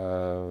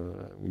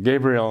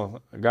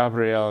Gabriel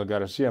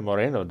Garcia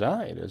Moreno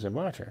died as a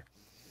martyr.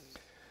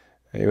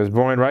 He was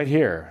born right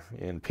here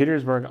in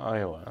Petersburg,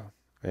 Iowa.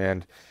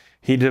 And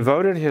he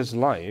devoted his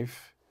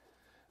life,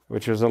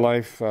 which was a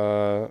life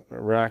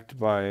racked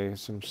by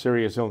some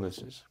serious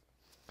illnesses,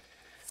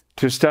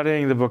 to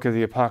studying the book of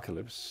the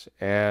Apocalypse.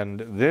 And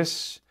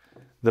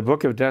the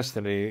Book of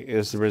Destiny,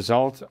 is the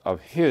result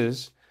of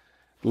his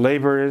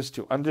labors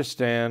to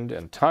understand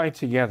and tie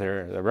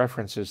together the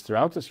references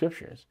throughout the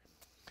Scriptures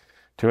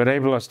to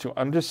enable us to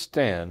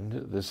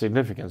understand the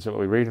significance of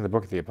what we read in the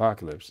book of the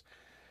Apocalypse.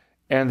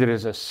 And it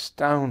is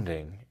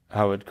astounding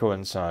how it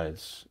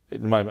coincides,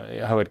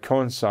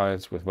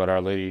 with what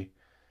Our Lady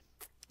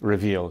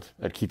revealed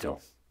at Quito.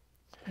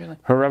 Really?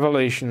 Her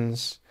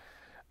revelations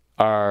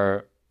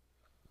are,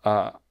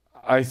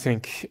 I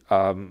think,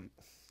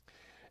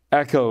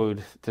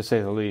 echoed, to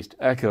say the least,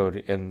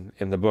 in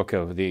the book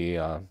of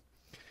the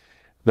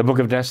Book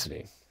of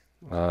Destiny,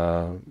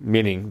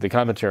 meaning the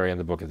commentary on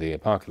the book of the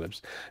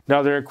Apocalypse.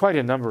 Now, there are quite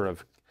a number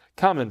of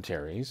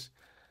commentaries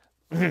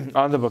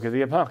on the book of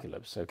the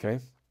Apocalypse, okay?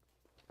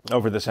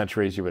 Over the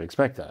centuries, you would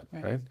expect that,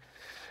 right?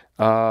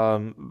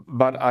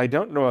 But I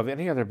don't know of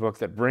any other book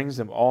that brings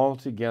them all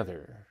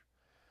together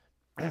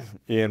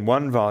in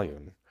one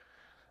volume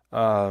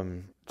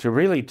to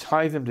really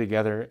tie them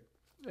together.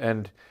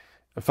 And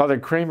Father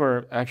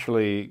Kramer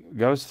actually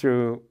goes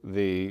through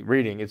the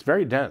reading. It's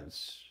very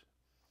dense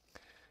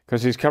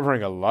because he's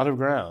covering a lot of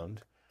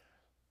ground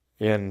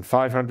in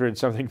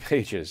 500-something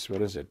pages.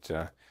 What is it?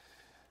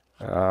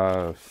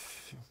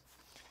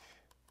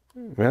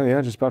 Well,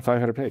 yeah, just about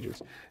 500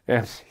 pages.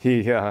 And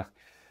he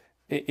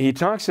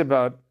talks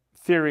about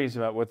theories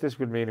about what this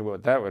would mean and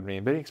what that would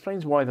mean, but he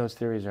explains why those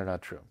theories are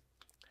not true.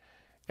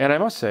 And I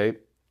must say,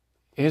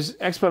 his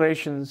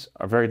explanations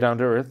are very down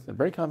to earth and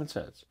very common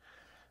sense,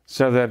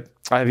 so that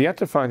I have yet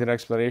to find an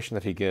explanation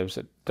that he gives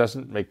that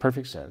doesn't make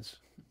perfect sense.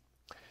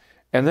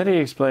 And then he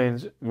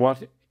explains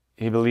what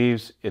he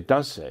believes it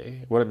does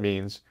say, what it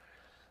means,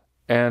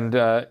 and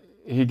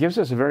he gives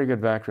us a very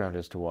good background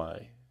as to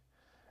why.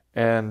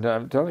 And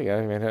I'm telling you,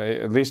 I mean,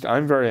 at least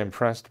I'm very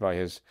impressed by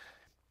his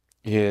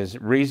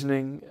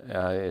reasoning,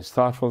 his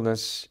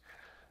thoughtfulness.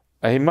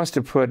 He must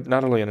have put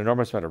not only an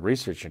enormous amount of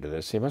research into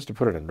this, he must have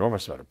put an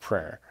enormous amount of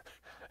prayer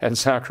and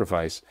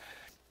sacrifice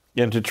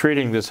into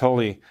treating this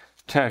holy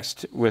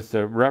text with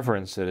the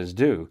reverence that is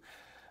due.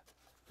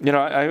 You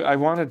know, I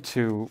wanted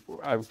to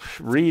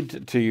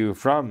read to you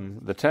from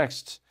the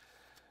text,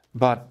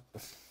 but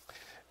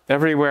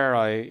everywhere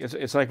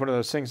it's like one of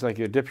those things like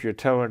you dip your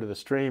toe into the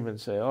stream and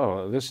say,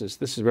 oh, this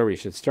is where we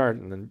should start,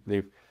 and then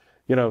you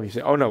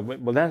say, oh no,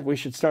 well we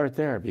should start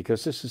there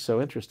because this is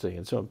so interesting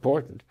and so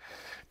important.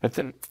 But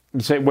then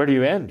you say, where do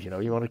you end?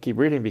 You want to keep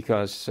reading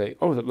because say,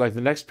 oh, like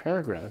the next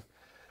paragraph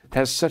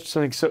has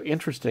something so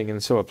interesting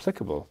and so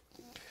applicable.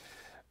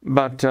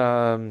 But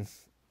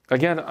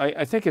again,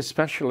 I think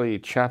especially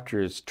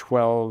chapters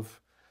 12,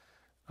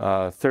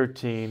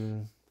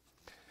 13,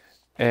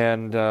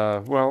 and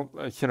all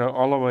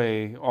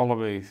the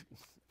way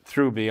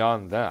through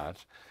beyond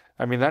that.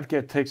 I mean, that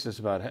takes us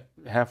about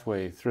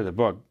halfway through the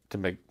book to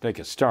make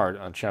a start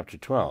on chapter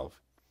 12.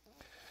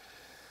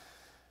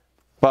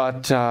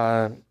 But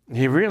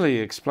he really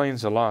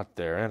explains a lot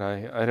there, and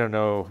I don't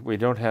know, we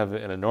don't have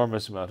an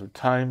enormous amount of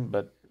time,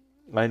 but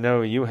I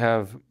know you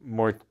have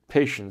more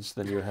patience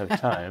than you have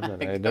time,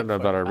 and I don't know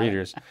about our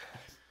readers.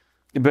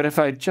 But if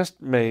I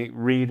just may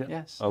read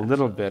a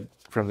little bit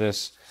from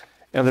this,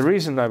 and the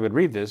reason I would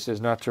read this is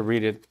not to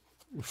read it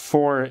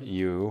for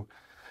you,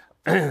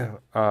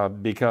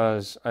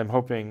 because I'm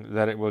hoping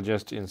that it will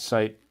just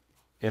incite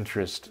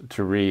interest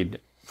to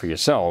read for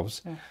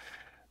yourselves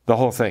the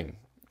whole thing.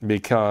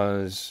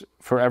 Because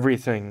for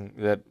everything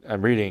that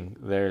I'm reading,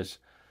 there's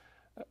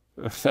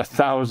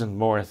 1,000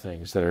 more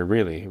things that are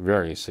really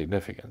very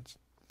significant.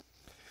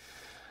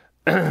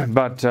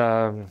 But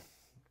I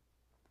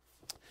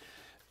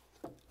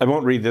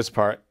won't read this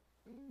part.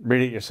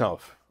 Read it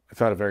yourself. I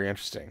found it very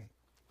interesting.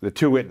 The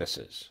two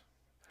witnesses.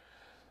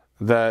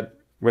 That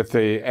with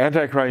the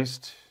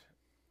Antichrist,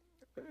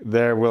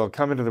 there will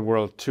come into the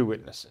world two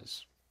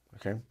witnesses.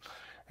 Okay?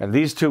 And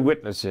these two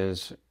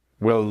witnesses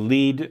will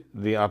lead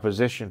the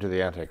opposition to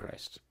the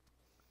Antichrist.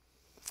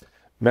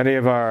 Many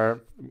of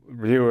our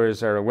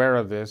viewers are aware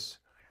of this.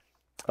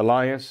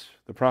 Elias,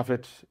 the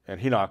prophet,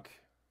 and Enoch,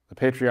 the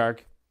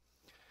patriarch,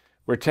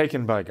 were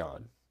taken by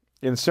God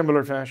in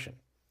similar fashion.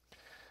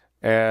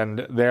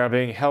 And they are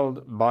being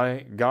held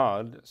by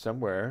God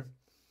somewhere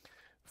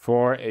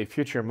for a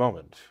future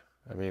moment.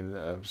 I mean,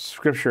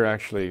 Scripture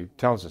actually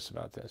tells us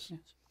about this. Yes.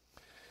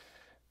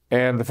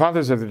 And the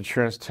fathers of the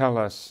church tell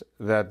us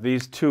that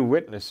these two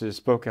witnesses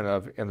spoken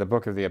of in the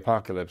book of the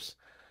Apocalypse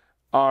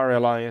are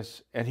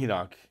Elias and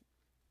Enoch,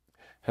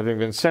 having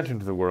been sent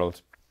into the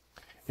world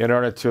in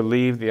order to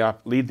lead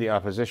the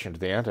opposition to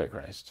the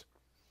Antichrist.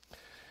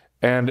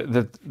 And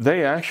that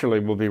they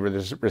actually will be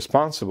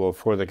responsible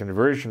for the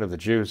conversion of the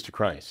Jews to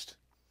Christ.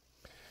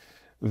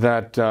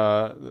 That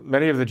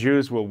many of the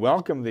Jews will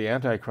welcome the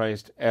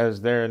Antichrist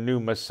as their new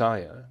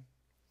Messiah.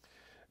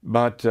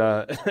 But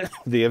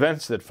the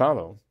events that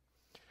follow,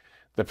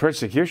 the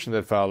persecution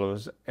that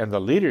follows, and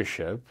the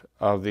leadership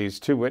of these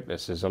two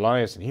witnesses,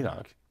 Elias and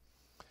Enoch,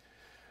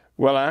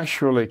 will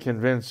actually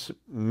convince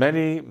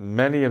many,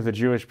 many of the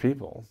Jewish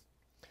people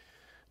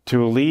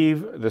to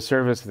leave the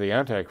service of the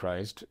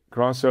Antichrist,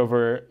 cross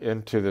over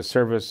into the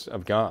service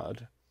of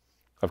God,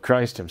 of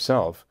Christ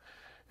himself,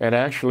 and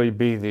actually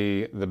be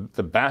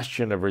the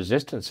bastion of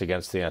resistance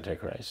against the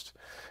Antichrist.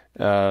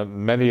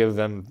 Many of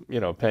them,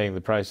 paying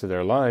the price of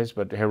their lives,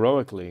 but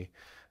heroically,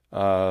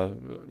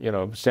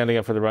 standing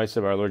up for the rights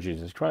of our Lord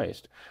Jesus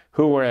Christ,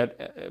 who were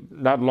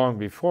not long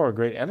before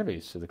great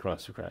enemies to the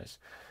cross of Christ.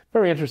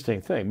 Very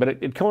interesting thing. But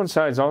it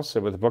coincides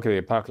also with the book of the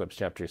Apocalypse,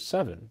 chapter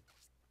 7,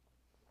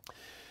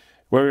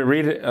 where we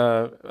read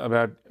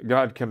about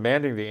God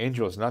commanding the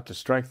angels not to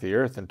strike the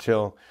earth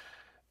until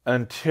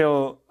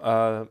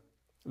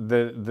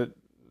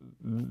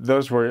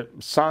those were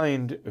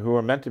signed who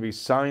were meant to be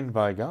signed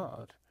by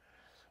God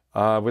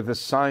with the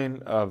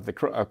sign of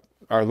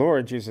our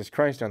Lord Jesus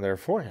Christ on their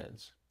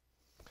foreheads.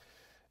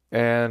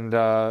 And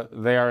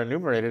they are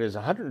enumerated as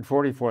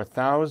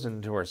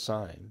 144,000 who are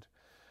signed,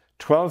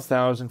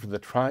 12,000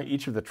 for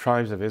each of the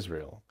tribes of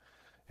Israel,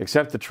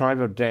 except the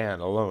tribe of Dan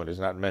alone is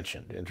not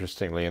mentioned,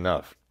 interestingly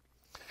enough.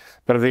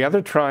 But of the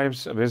other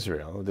tribes of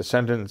Israel,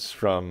 descendants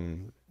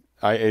from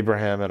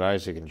Abraham and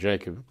Isaac and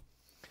Jacob,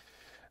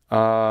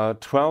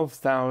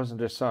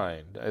 12,000 are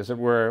signed, as it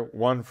were,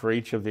 one for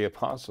each of the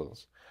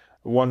apostles.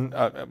 One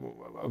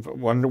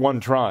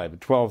tribe,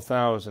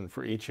 12,000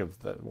 for each of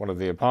one of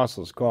the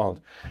apostles called.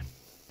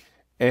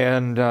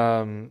 And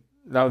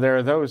now there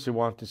are those who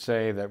want to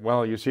say that,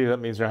 well, you see, that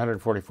means there are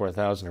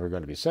 144,000 who are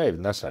going to be saved,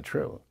 and that's not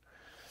true.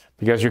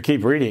 Because you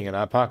keep reading in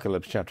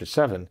Apocalypse chapter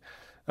 7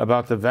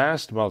 about the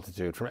vast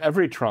multitude from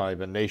every tribe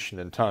and nation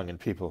and tongue and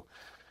people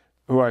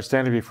who are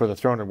standing before the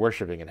throne and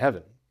worshiping in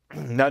heaven.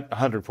 Not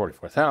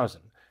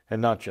 144,000,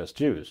 and not just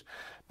Jews.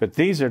 But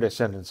these are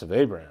descendants of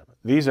Abraham.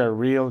 These are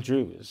real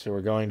Jews who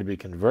are going to be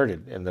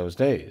converted in those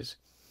days.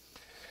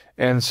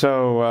 And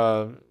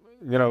so,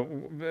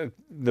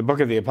 the book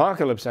of the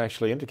Apocalypse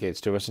actually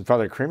indicates to us, and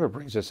Father Creamer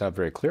brings this out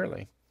very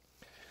clearly,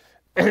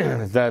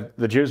 that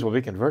the Jews will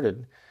be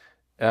converted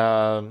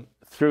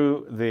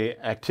through the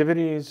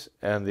activities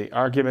and the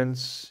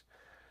arguments,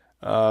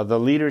 the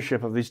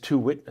leadership of these two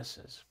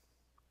witnesses.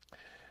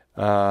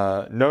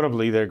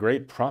 Notably, their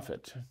great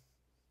prophet,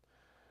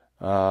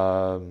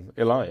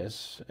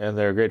 Elias, and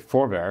their great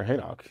forebear,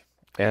 Enoch.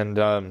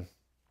 And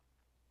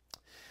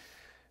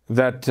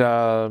that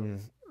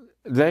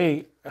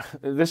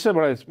this is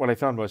what I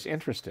found most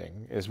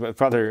interesting, is what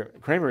Father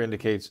Kramer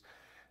indicates,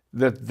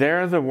 that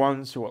they're the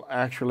ones who will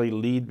actually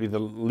be the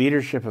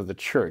leadership of the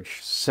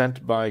church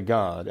sent by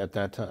God at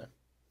that time.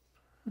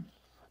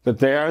 That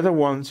they are the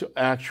ones who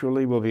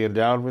actually will be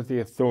endowed with the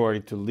authority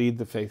to lead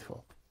the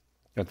faithful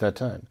at that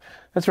time.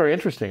 That's very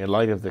interesting in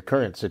light of the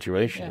current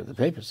situation of the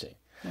papacy,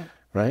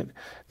 right?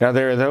 Now,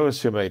 there are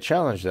those who may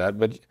challenge that,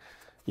 but,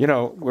 you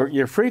know,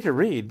 you're free to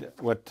read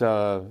what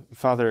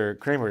Father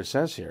Kramer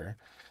says here.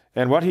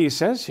 And what he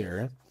says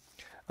here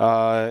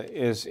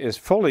is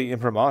fully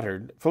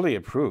imprimatur, fully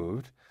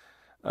approved.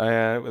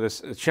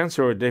 With the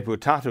Censor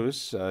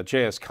Deputatus,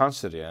 J.S.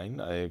 Constantine,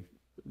 a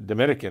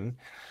Dominican,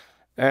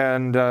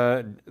 and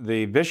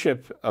the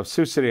Bishop of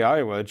Sioux City,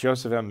 Iowa,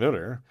 Joseph M.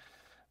 Miller,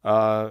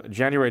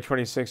 January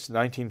 26,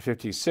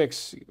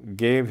 1956,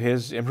 gave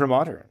his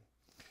imprimatur,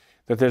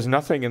 that there's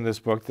nothing in this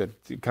book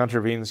that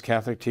contravenes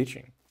Catholic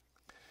teaching.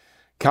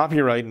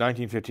 Copyright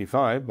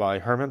 1955 by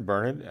Herman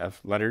Bernard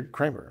F. Leonard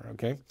Kramer,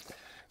 okay?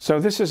 So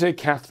this is a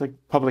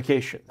Catholic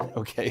publication,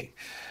 okay?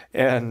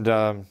 And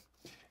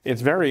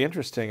it's very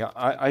interesting.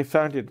 I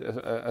found it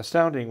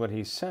astounding when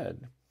he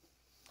said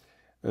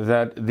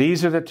that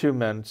these are the two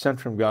men sent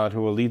from God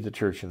who will lead the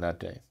church in that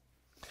day.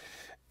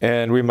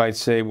 And we might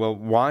say, well,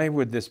 why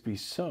would this be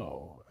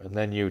so? And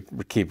then you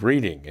keep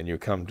reading and you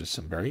come to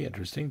some very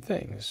interesting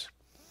things.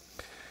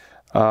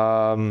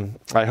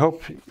 I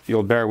hope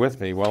you'll bear with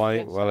me while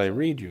I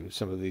read you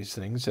some of these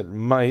things that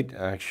might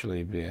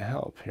actually be a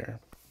help here.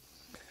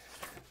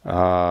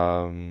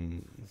 I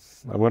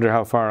wonder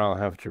how far I'll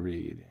have to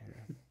read.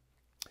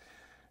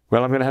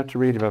 Well, I'm going to have to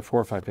read about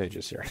 4 or 5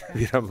 pages here, if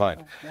you don't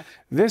mind.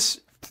 This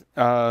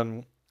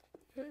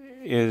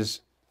is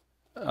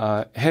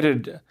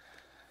headed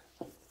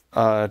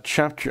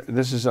chapter.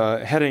 This is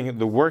heading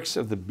 "The Works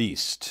of the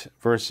Beast,"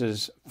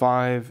 verses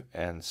 5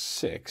 and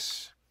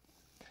 6.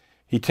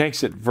 He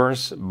takes it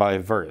verse by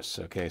verse.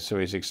 Okay, so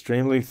he's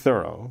extremely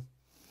thorough.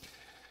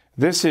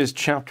 This is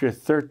chapter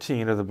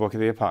 13 of the book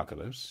of the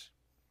Apocalypse,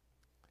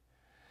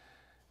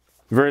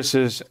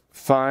 verses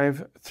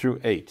 5 through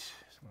 8.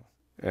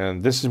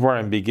 And this is where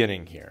I'm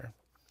beginning here.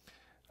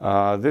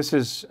 This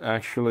is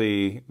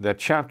actually the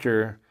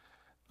chapter,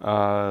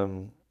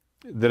 the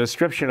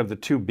description of the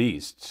two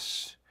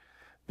beasts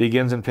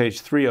begins on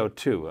page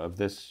 302 of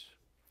this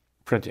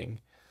printing.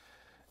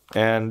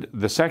 And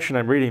the section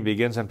I'm reading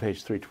begins on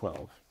page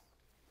 312.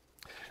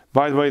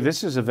 By the way,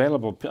 this is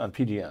available on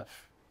PDF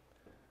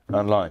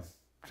online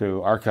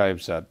through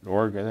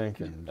archives.org, I think,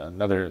 and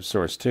another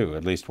source too,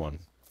 at least one.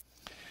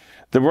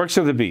 The works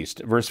of the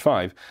beast, verse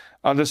 5.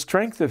 On the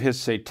strength of his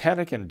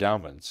satanic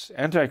endowments,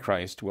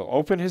 Antichrist will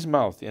open his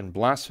mouth in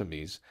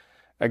blasphemies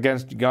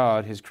against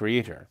God, his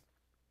creator.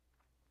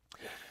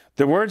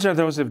 The words are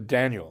those of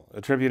Daniel,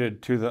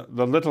 attributed to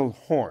the little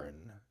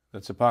horn.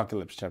 That's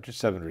Apocalypse chapter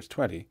 7, verse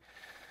 20.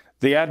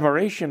 The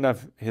admiration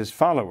of his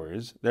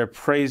followers, their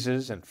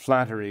praises and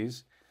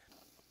flatteries,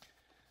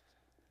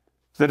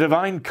 the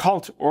divine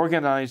cult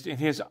organized in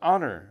his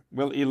honor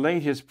will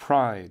elate his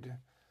pride,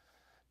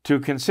 to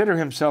consider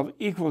himself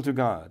equal to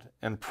God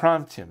and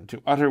prompt him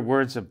to utter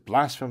words of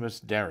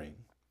blasphemous daring.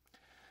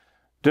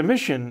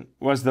 Domitian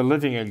was the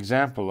living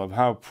example of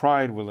how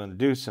pride will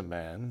induce a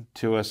man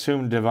to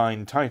assume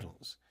divine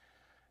titles.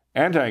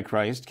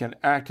 Antichrist can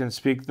act and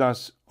speak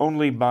thus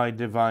only by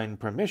divine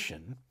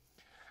permission,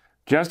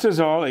 just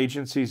as all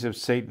agencies of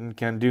Satan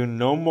can do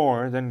no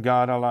more than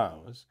God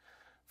allows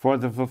for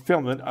the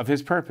fulfillment of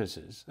his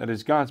purposes, that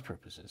is, God's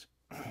purposes.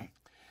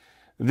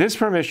 This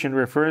permission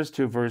refers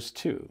to verse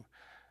 2.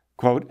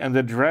 Quote, and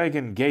the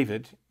dragon gave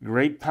it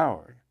great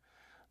power.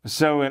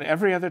 So in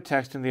every other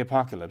text in the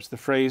Apocalypse, the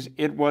phrase,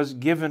 it was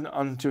given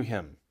unto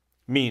him,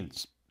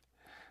 means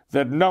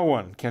that no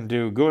one can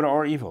do good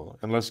or evil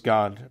unless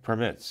God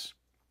permits.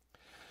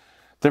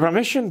 The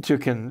permission to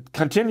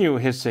continue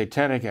his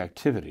satanic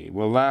activity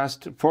will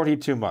last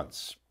 42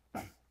 months.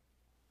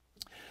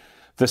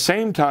 The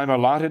same time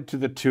allotted to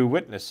the two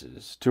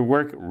witnesses to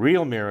work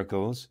real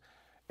miracles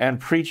and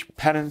preach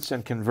penance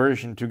and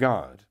conversion to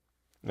God.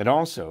 And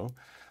also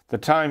the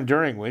time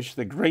during which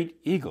the great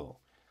eagle,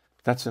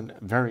 that's a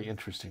very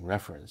interesting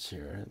reference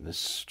here in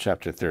this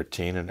chapter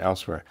 13 and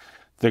elsewhere,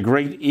 the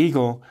great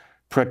eagle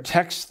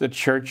protects the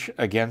church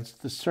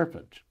against the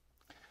serpent.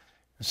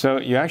 So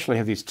you actually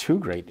have these two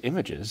great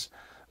images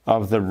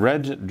of the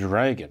red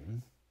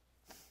dragon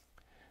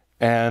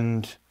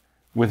and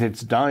with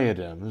its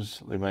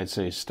diadems, we might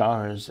say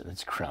stars in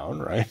its crown,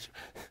 right?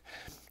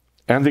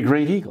 And the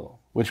great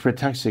eagle, which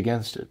protects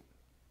against it.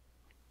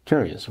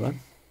 Curious, what?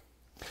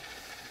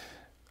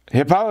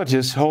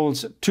 Hippolytus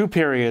holds 2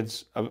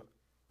 periods of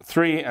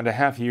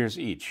 3.5 years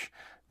each,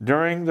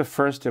 during the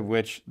first of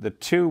which the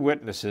 2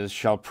 witnesses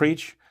shall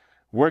preach,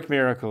 work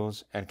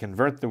miracles, and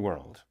convert the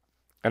world,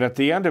 and at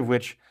the end of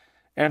which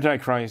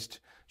Antichrist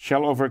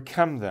shall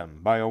overcome them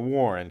by a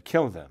war and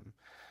kill them,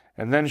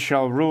 and then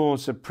shall rule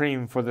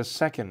supreme for the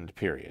 2nd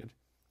period.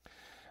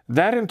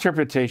 That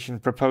interpretation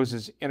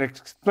proposes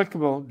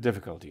inexplicable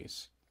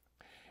difficulties,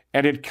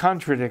 and it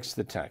contradicts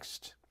the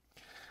text.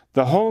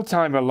 The whole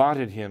time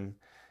allotted him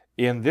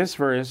in this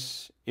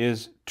verse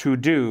is to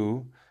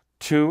do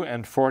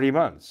 42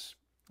 months.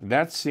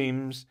 That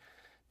seems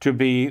to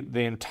be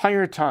the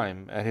entire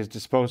time at his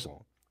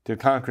disposal to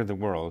conquer the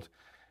world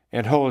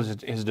and hold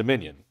his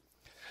dominion.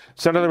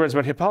 So in other words,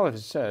 what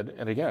Hippolytus said,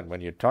 and again,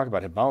 when you talk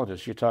about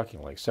Hippolytus, you're talking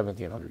like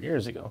 1700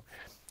 years ago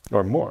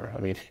or more.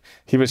 I mean,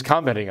 he was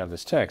commenting on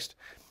this text.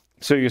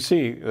 So you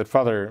see that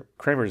Father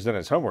Kramer's done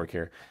his homework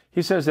here.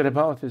 He says that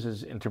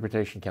Hippolytus'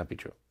 interpretation can't be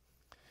true.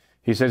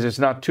 He says it's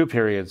not 2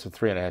 periods of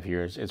 3.5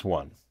 years, it's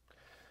 1.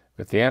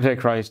 With the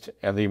Antichrist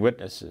and the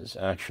witnesses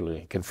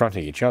actually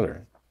confronting each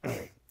other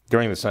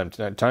during the same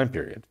time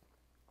period.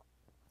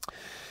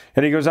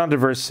 And he goes on to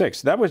verse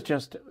 6. That was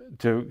just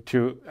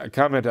to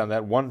comment on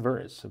that one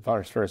verse,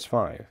 verse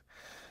 5.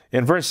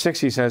 In verse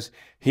 6 he says,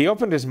 he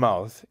opened his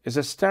mouth is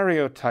a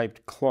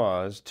stereotyped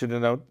clause to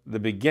denote the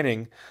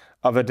beginning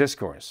of a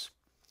discourse.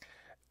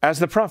 As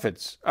the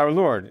prophets, our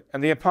Lord,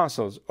 and the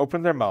apostles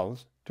opened their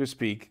mouths to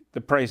speak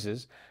the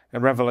praises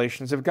and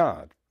revelations of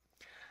God,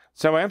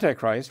 so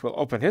Antichrist will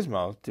open his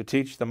mouth to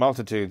teach the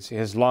multitudes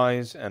his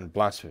lies and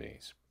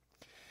blasphemies.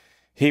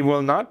 He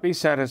will not be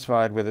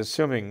satisfied with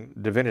assuming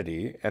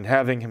divinity and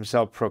having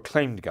himself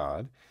proclaimed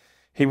God.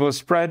 He will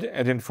spread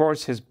and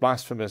enforce his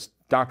blasphemous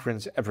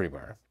doctrines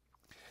everywhere.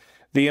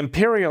 The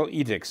imperial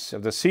edicts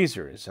of the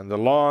Caesars and the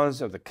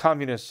laws of the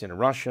communists in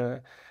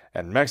Russia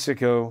and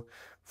Mexico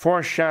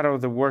foreshadow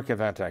the work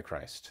of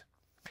Antichrist.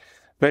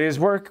 But his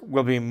work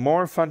will be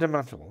more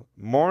fundamental,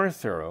 more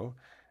thorough,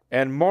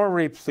 and more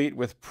replete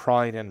with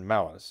pride and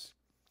malice.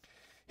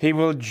 He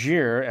will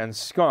jeer and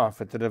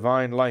scoff at the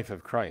divine life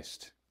of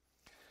Christ,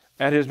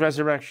 at his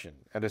resurrection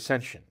and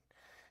ascension.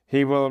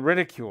 He will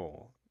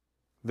ridicule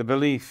the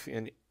belief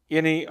in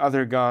any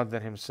other God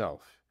than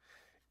himself,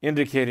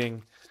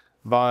 indicating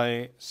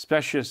by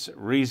specious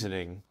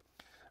reasoning,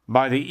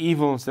 by the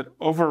evils that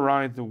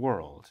override the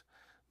world,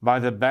 by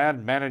the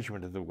bad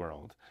management of the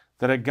world,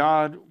 that a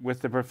God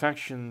with the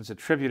perfections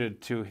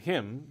attributed to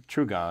him,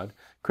 true God,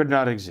 could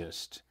not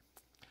exist.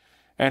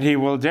 And he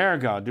will dare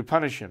God to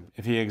punish him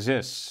if he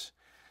exists.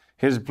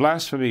 His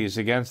blasphemies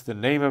against the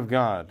name of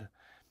God,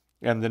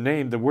 and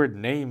the word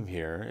name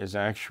here is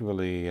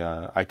actually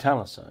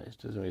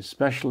italicized,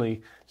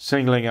 especially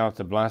singling out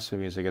the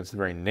blasphemies against the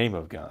very name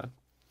of God,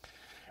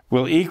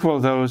 will equal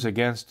those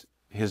against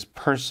his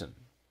person.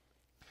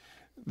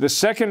 The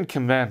second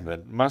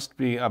commandment must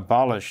be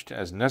abolished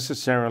as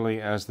necessarily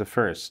as the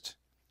first.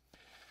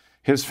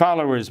 His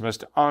followers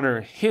must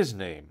honor his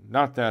name,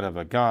 not that of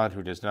a God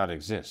who does not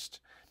exist,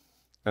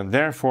 and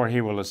therefore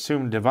he will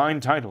assume divine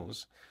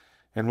titles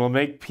and will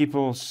make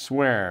people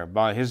swear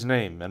by his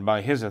name and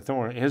by his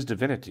authority, his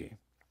divinity.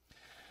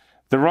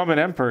 The Roman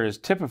emperor is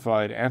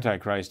typified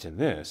Antichrist in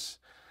this.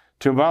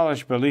 To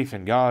abolish belief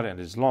in God and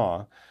his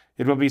law,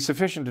 it will be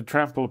sufficient to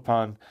trample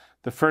upon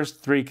the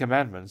first 3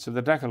 commandments of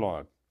the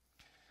Decalogue.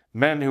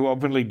 Men who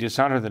openly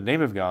dishonor the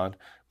name of God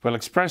will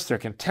express their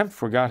contempt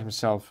for God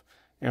himself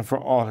and for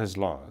all his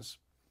laws.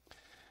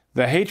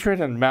 The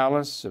hatred and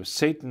malice of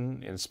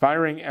Satan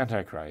inspiring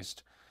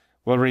Antichrist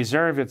will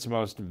reserve its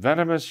most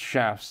venomous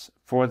shafts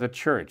for the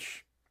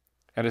church,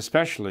 and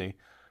especially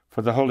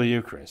for the Holy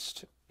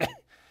Eucharist.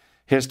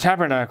 His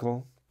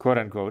tabernacle,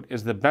 quote-unquote,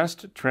 is the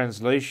best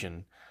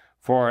translation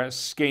for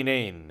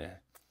skenein,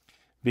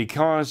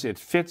 because it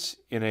fits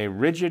in a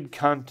rigid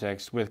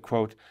context with,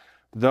 quote,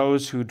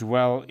 those who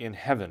dwell in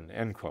heaven,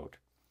 end quote,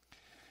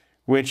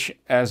 which,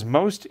 as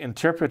most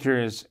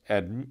interpreters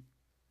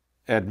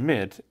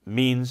admit,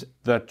 means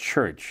the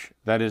church,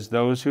 that is,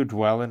 those who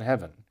dwell in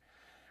heaven,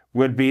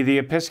 would be the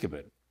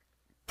episcopate,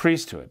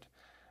 priesthood,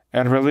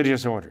 and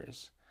religious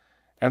orders,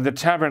 and the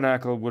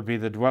tabernacle would be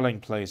the dwelling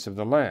place of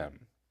the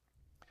Lamb.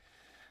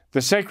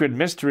 The sacred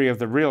mystery of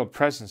the real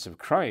presence of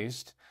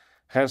Christ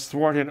has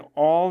thwarted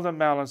all the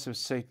malice of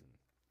Satan,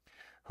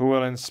 who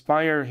will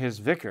inspire his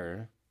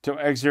vicar to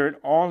exert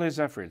all his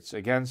efforts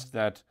against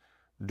that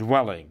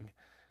dwelling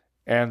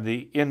and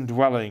the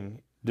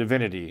indwelling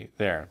divinity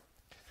there.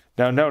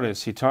 Now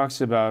notice, he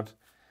talks about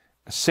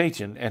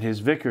Satan and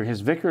his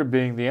vicar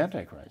being the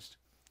Antichrist.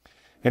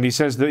 And he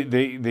says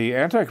the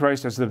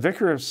Antichrist, as the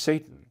vicar of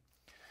Satan,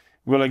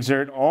 will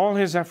exert all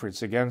his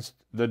efforts against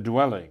the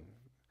dwelling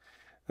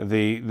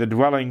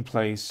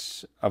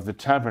place of the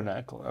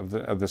tabernacle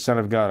of the Son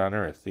of God on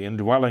earth, the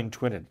indwelling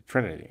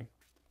Trinity.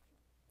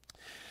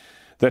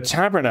 The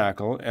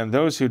tabernacle and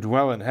those who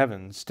dwell in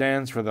heaven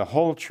stands for the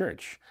whole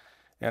church,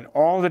 and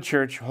all the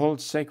church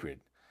holds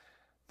sacred: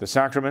 the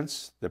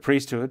sacraments, the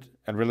priesthood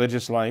and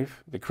religious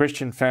life, the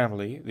Christian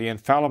family, the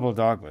infallible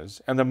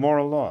dogmas, and the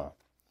moral law.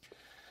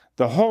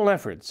 The whole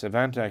efforts of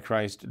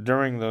Antichrist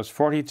during those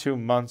 42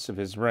 months of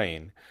his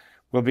reign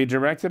will be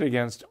directed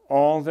against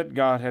all that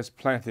God has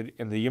planted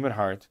in the human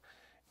heart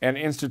and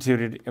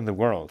instituted in the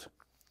world,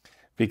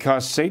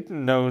 because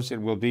Satan knows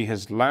it will be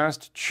his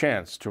last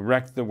chance to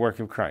wreck the work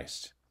of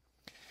Christ.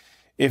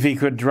 If he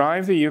could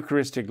drive the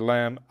Eucharistic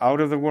Lamb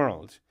out of the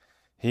world,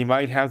 he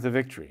might have the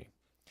victory.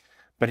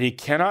 But he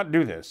cannot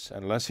do this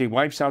unless he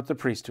wipes out the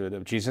priesthood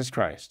of Jesus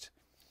Christ.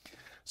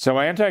 So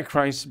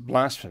Antichrist's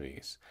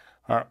blasphemies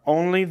are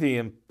only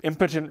the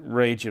impotent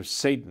rage of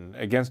Satan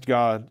against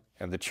God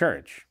and the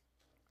church.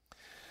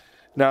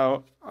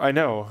 Now, I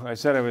know I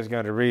said I was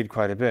going to read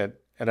quite a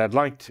bit, and I'd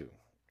like to,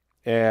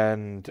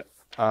 but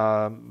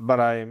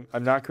I'm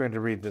not going to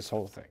read this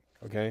whole thing,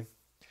 okay?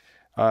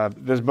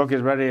 This book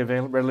is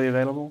readily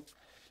available.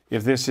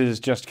 If this is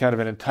just kind of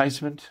an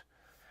enticement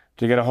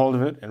to get a hold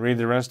of it and read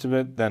the rest of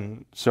it,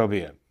 then so be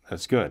it.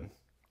 That's good.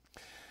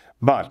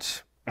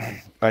 But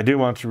I do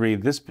want to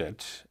read this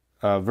bit,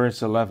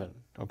 verse 11,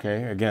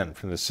 okay? Again,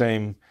 from the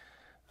same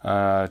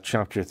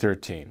chapter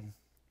 13.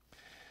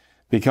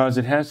 Because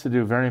it has to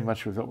do very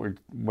much with what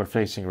we're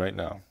facing right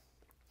now.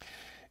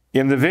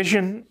 In the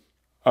vision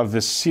of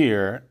the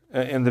seer,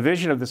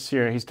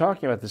 he's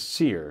talking about the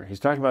seer. He's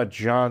talking about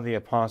John the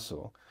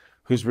Apostle,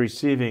 who's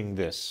receiving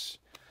this,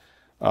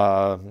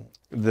 the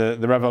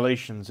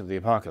revelations of the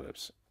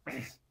apocalypse.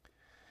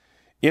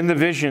 In the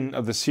vision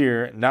of the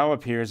seer now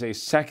appears a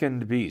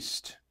second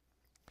beast,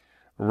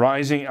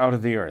 rising out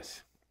of the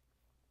earth,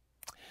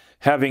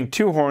 having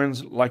two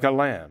horns like a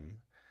lamb,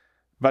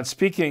 but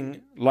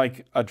speaking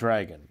like a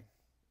dragon.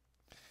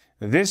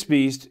 This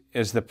beast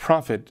is the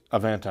prophet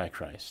of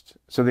Antichrist.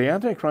 So the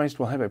Antichrist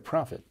will have a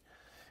prophet,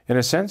 in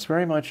a sense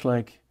very much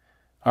like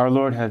our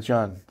Lord had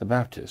John the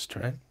Baptist,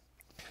 right?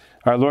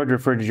 Our Lord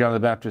referred to John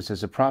the Baptist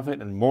as a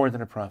prophet and more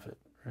than a prophet,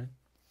 right?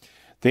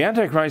 The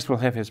Antichrist will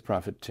have his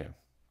prophet too,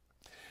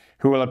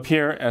 who will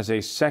appear as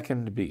a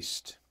second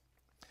beast.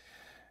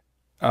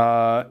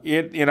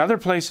 In other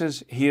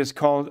places, he is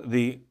called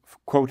the,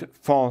 quote,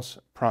 false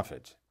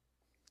prophet.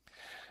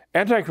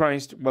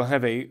 Antichrist will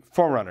have a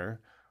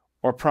forerunner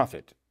or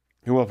prophet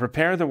who will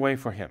prepare the way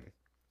for him.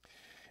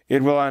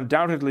 It will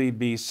undoubtedly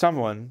be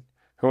someone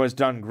who has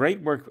done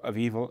great work of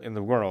evil in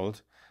the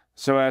world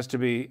so as to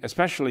be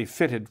especially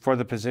fitted for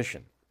the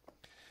position.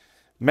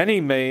 Many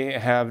may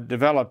have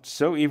developed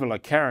so evil a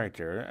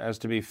character as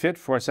to be fit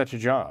for such a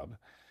job,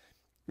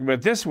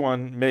 but this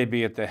one may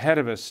be at the head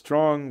of a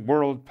strong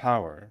world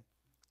power.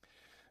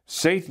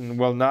 Satan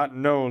will not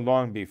know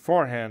long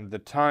beforehand the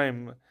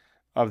time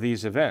of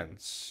these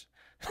events,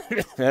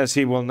 as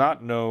he will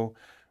not know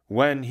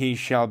when he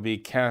shall be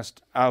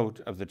cast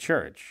out of the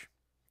church.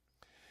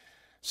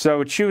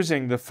 So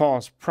choosing the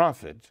false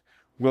prophet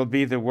will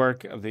be the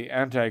work of the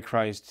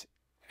Antichrist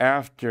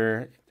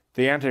after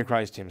the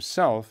Antichrist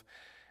himself,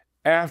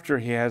 after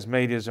he has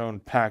made his own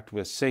pact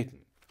with Satan.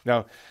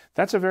 Now,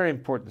 that's a very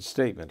important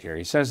statement here.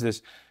 He says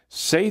this,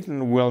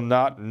 Satan will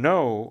not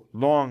know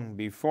long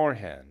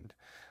beforehand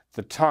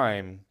the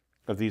time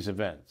of these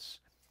events.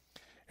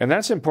 And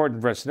that's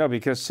important for us to know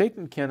because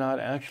Satan cannot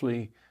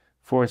actually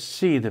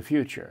foresee the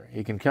future.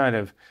 He can kind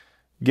of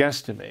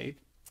guesstimate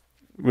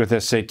with a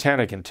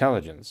satanic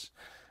intelligence,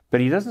 but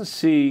he doesn't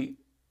see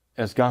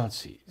as God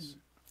sees,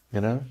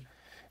 you know?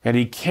 And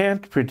he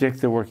can't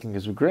predict the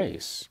workings of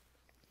grace.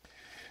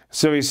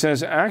 So he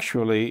says,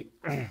 actually,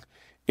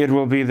 it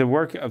will be the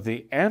work of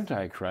the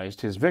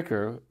Antichrist, his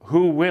vicar,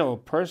 who will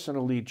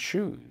personally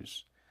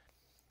choose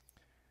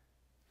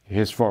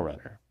his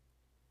forerunner.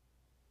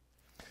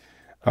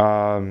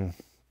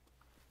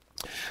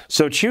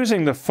 So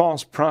choosing the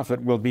false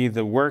prophet will be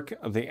the work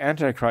of the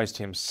Antichrist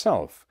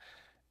himself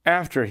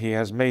after he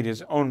has made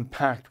his own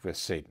pact with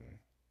Satan.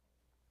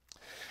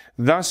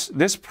 Thus,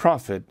 this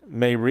prophet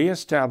may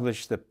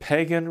reestablish the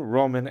pagan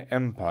Roman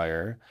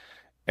Empire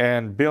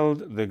and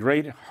build the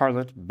great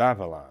harlot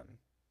Babylon.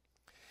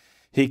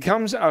 He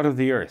comes out of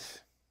the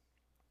earth,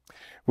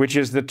 which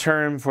is the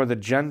term for the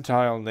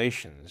Gentile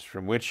nations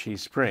from which he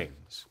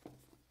springs.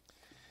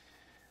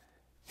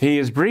 He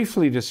is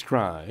briefly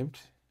described,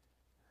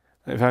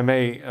 if I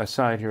may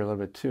aside here a little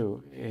bit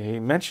too, he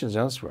mentions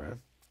elsewhere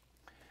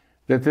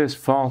that this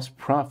false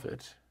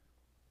prophet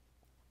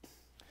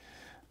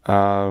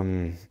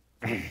will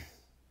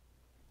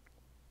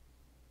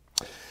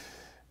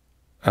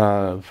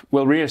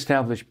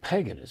reestablish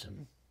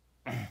paganism,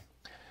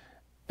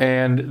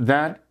 and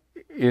that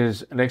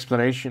is an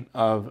explanation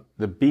of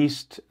the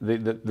beast, the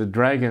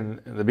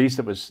dragon, the beast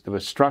that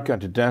was struck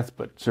unto death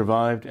but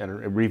survived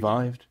and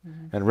revived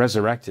and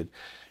resurrected.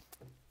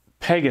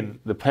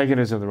 The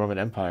paganism of the Roman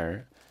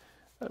Empire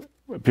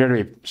appeared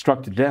to be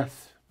struck to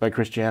death by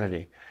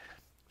Christianity,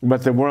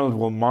 but the world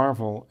will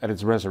marvel at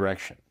its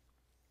resurrection.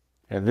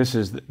 And this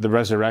is the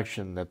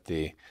resurrection that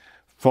the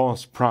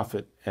false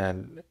prophet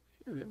and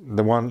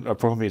the one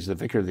for whom he is the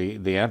vicar,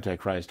 the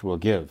Antichrist, will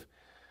give.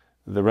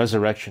 The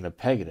resurrection of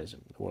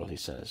paganism, the world, he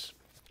says.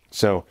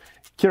 So,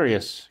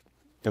 curious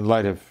in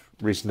light of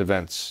recent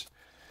events.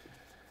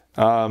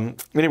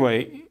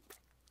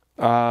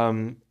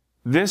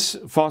 This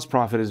false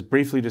prophet is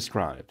briefly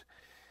described.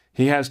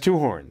 He has 2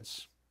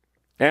 horns.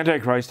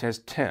 Antichrist has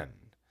 10.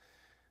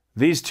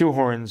 These 2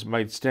 horns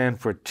might stand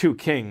for 2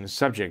 kings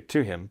subject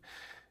to him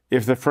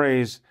if the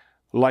phrase,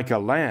 like a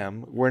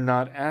lamb, were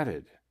not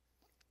added.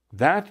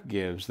 That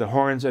gives the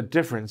horns a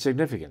different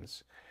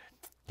significance.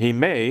 He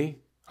may,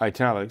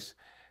 italics,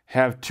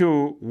 have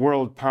 2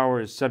 world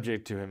powers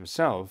subject to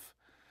himself,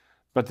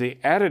 but the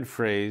added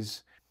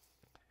phrase,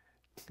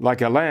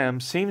 like a lamb,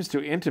 seems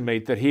to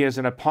intimate that he is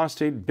an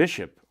apostate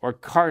bishop or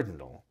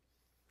cardinal,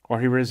 or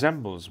he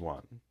resembles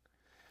one.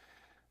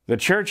 The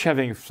Church,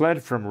 having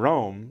fled from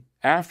Rome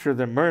after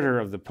the murder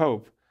of the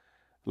Pope,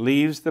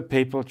 leaves the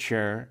papal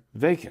chair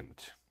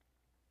vacant.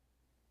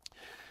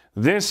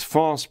 This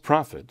false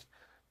prophet,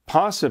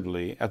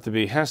 possibly at the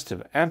behest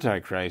of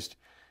Antichrist,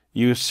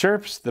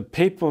 usurps the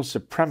papal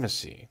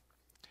supremacy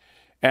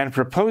and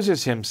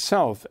proposes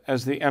himself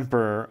as the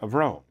Emperor of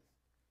Rome.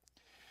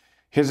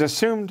 His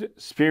assumed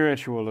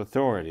spiritual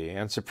authority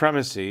and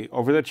supremacy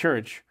over the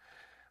Church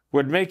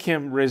would make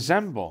him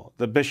resemble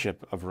the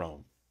Bishop of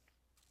Rome,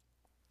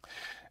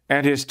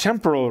 and his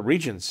temporal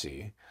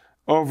regency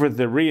over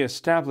the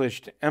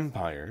re-established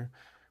empire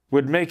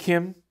would make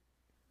him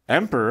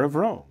Emperor of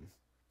Rome.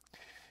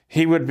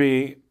 He would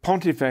be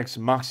Pontifex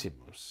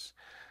Maximus,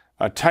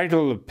 a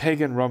title of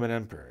pagan Roman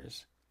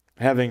emperors,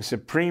 having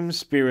supreme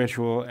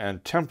spiritual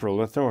and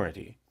temporal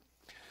authority.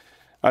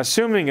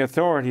 Assuming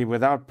authority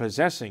without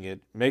possessing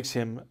it makes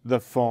him the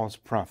false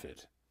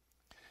prophet.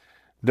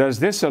 Does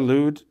this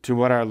allude to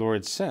what our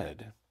Lord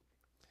said?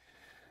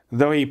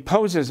 Though he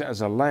poses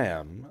as a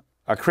lamb,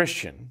 a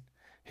Christian,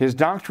 his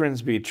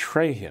doctrines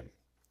betray him,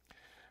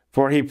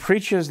 for he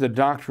preaches the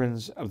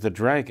doctrines of the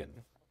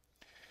dragon.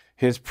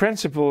 His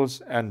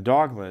principles and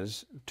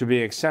dogmas to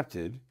be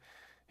accepted,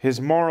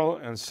 his moral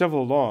and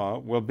civil law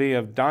will be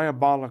of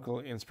diabolical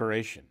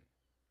inspiration.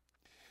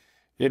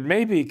 It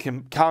may be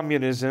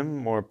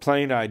communism or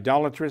plain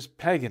idolatrous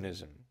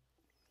paganism.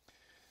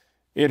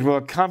 It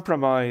will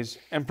comprise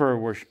emperor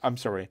worship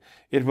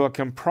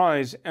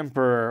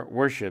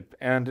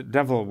and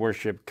devil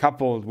worship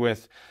coupled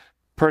with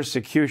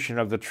persecution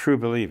of the true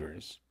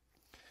believers.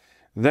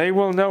 They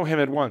will know him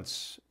at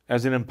once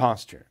as an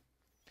impostor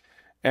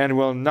and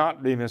will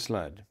not be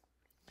misled.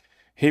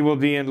 He will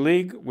be in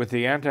league with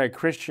the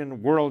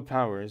anti-Christian world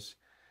powers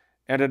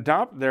and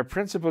adopt their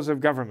principles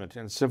of government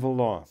and civil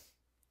law.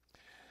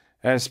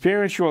 As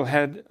spiritual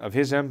head of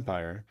his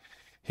empire,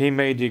 he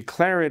may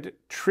declare it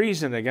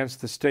treason against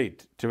the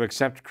state to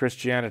accept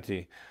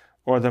Christianity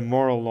or the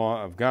moral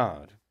law of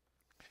God.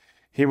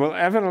 He will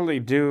evidently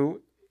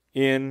do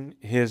in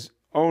his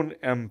own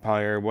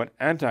empire what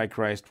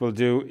Antichrist will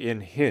do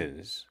in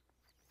his,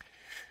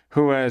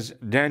 who, as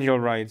Daniel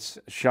writes,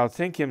 shall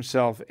think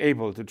himself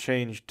able to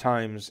change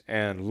times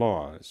and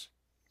laws.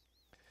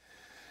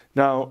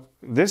 Now,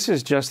 this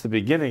is just the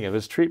beginning of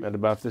his treatment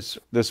about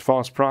this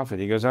false prophet.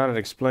 He goes on and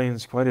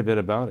explains quite a bit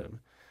about him.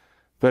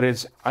 But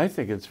I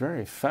think it's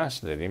very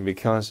fascinating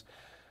because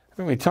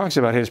when he talks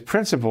about his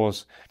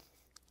principles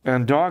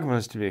and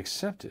dogmas to be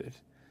accepted,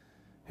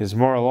 his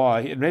moral law,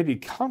 it may be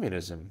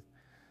communism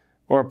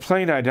or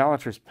plain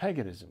idolatrous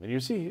paganism. And you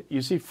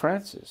see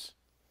Francis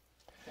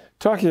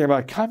talking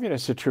about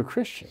communists are true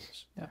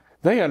Christians. Yeah.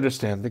 They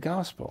understand the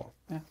gospel.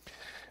 Yeah.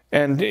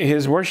 And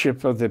his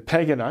worship of the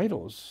pagan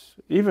idols,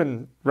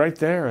 even right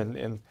there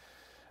and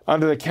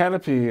under the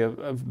canopy of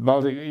the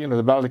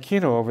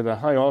baldacchino over the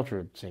high altar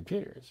of St.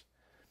 Peter's,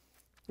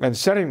 and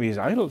setting these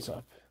idols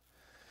up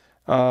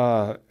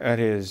at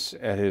his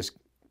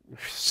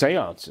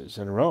seances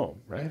in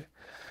Rome, right?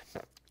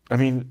 I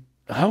mean,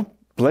 how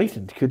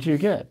blatant could you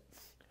get?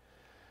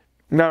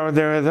 Now,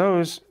 there are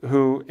those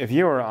who, if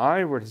you or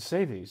I were to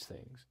say these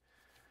things,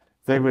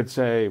 they would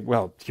say,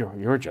 well,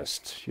 you're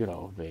just,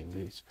 being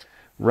these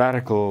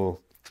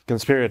radical,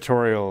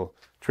 conspiratorial,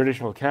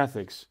 traditional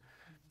Catholics,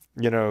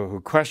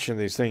 who question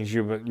these things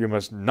you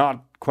must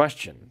not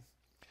question.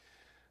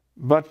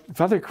 But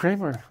Father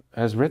Kramer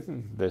has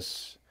written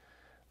this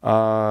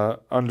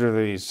under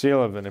the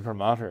seal of an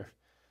imprimatur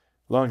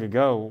long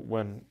ago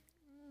when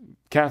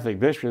Catholic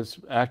bishops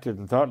acted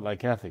and thought like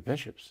Catholic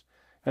bishops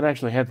and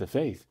actually had the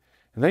faith.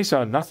 And they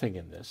saw nothing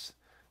in this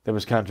that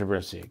was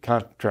contrary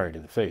to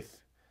the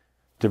faith,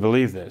 to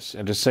believe this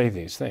and to say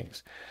these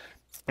things.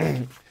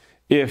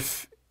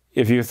 If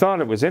you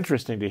thought it was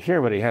interesting to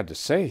hear what he had to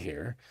say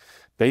here,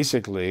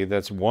 basically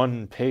that's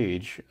one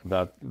page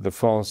about the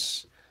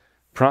false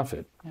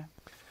prophet. Yeah.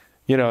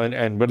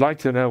 And would like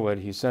to know what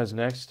he says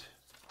next,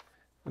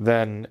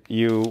 then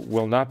you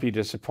will not be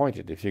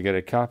disappointed if you get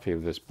a copy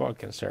of this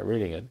book and start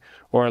reading it,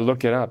 or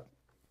look it up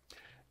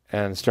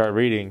and start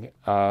reading.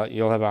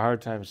 You'll have a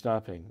hard time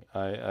stopping.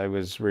 I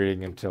was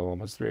reading until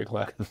almost 3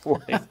 o'clock in the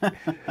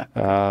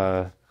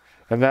morning.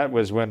 And that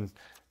was when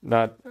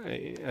not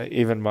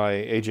even my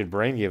aged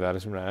brain gave out,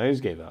 it's when my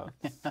eyes gave out.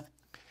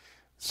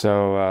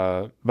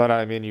 So, but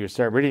I mean, you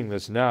start reading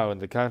this now in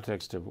the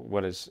context of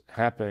what is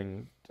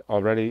happening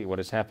already, what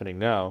is happening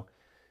now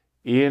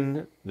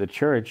in the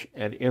church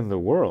and in the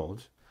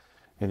world,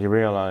 and you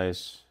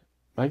realize,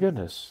 my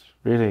goodness,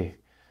 really.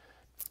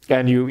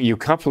 And you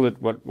couple it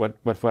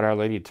what Our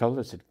Lady told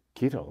us at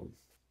Quito.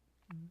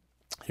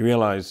 You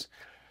realize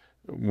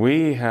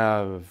we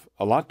have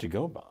a lot to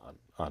go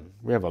on.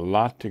 We have a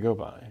lot to go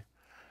by.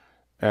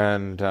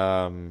 And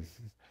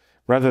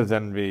rather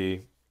than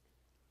be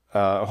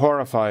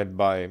horrified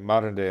by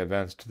modern day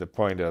events to the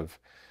point of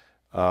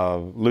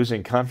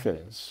losing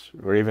confidence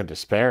or even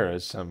despair,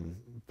 as some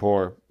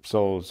poor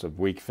souls of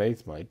weak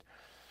faith might,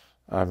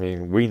 I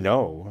mean, we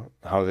know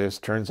how this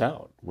turns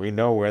out. We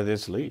know where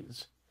this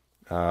leads.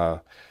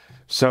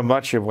 So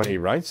much of what he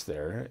writes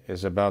there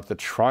is about the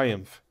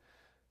triumph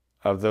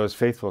of those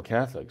faithful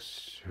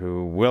Catholics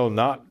who will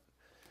not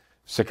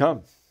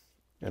succumb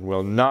and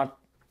will not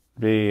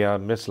be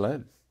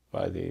misled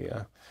by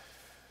the,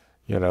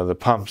 the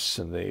pumps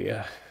and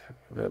the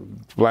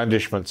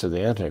blandishments of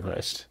the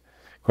Antichrist.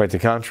 Quite the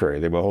contrary,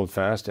 they will hold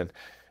fast. And,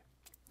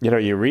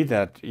 you read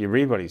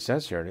what he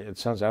says here, and it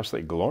sounds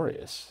absolutely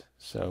glorious.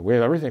 So we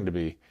have everything to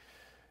be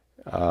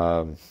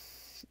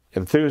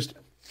enthused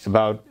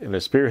about in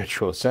a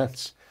spiritual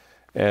sense,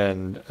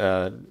 and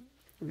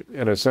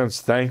in a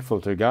sense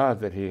thankful to God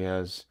that he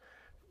has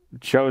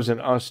chosen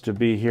us to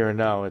be here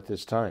now at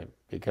this time,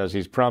 because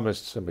he's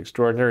promised some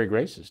extraordinary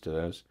graces to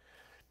those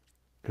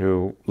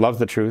who love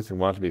the truth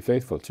and want to be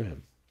faithful to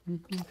him.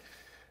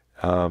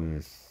 Mm-hmm.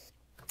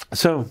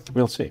 So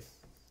we'll see.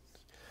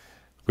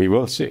 We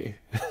will see.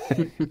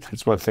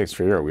 That's one thing's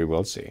for sure. We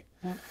will see.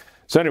 Yeah.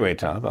 So anyway,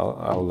 Tom,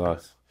 I'll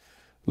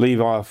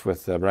leave off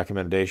with a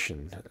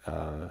recommendation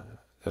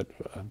that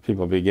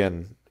people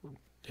begin,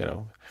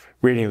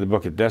 reading the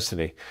Book of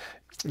Destiny.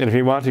 And if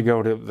you want to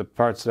go to the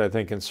parts that I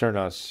think concern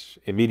us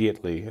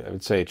immediately, I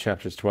would say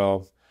chapters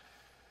 12,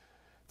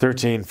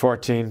 13,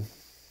 14.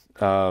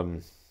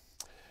 In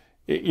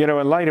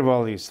light of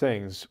all these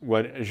things,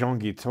 what Jean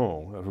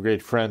Guiton, a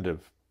great friend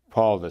of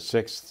Paul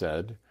VI,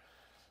 said,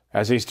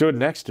 as he stood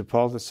next to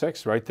Paul VI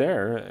right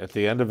there at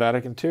the end of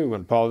Vatican II,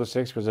 when Paul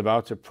VI was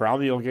about to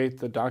promulgate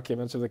the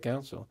documents of the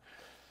council,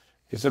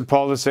 he said,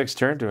 Paul VI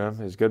turned to him,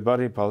 his good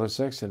buddy Paul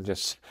VI, and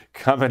just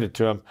commented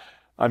to him,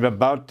 I'm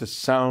about to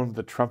sound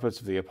the trumpets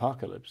of the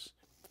apocalypse.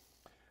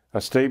 A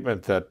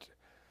statement that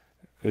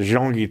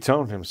Jean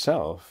Guiton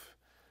himself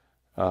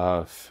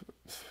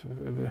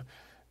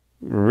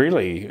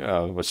really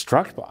was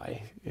struck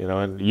by,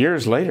 and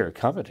years later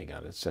commenting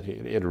on it, said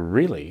it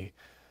really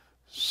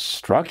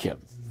struck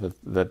him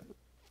that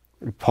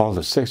Paul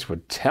VI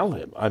would tell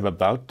him, I'm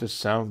about to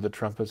sound the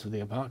trumpets of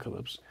the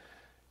apocalypse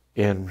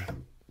in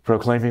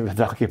proclaiming the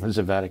documents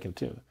of Vatican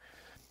II.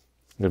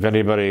 If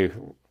anybody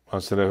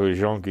wants to know who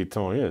Jean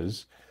Guiton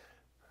is,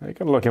 I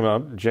can look him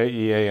up,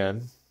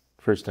 Jean,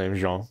 first name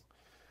Jean,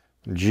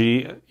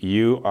 Guitton,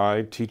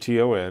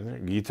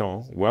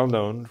 Guiton,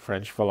 well-known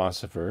French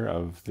philosopher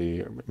of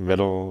the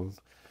middle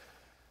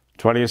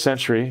 20th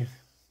century,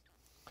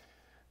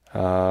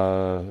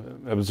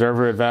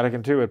 observer at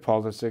Vatican II at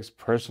Paul VI's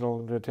personal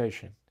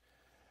invitation.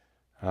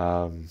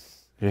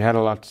 He had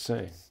a lot to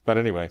say. But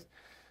anyway,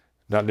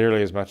 not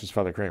nearly as much as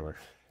Father Kramer.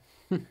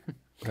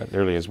 Not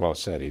nearly as well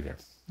said either.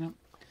 Yep.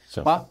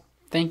 So. Well,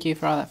 thank you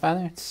for all that,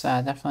 Father. It's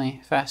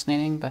definitely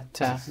fascinating,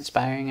 but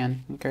inspiring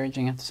and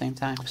encouraging at the same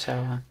time.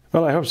 So.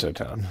 Well, I hope so,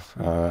 Tom.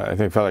 I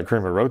think Father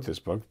Kramer wrote this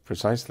book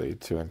precisely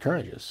to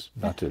encourage us,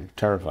 not to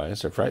terrify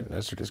us or frighten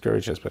us or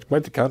discourage us, but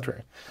quite the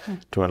contrary,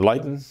 to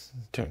enlighten,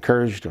 to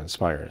encourage, to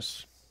inspire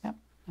us. Yep,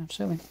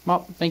 absolutely.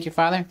 Well, thank you,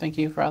 Father. Thank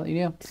you for all that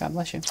you do. God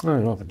bless you. Oh,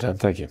 you're welcome, Tom.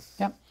 Thank you.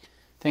 Yep.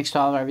 Thanks to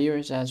all of our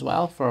viewers as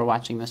well for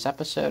watching this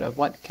episode of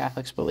What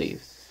Catholics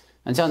Believe.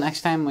 Until next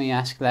time, we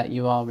ask that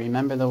you all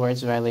remember the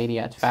words of Our Lady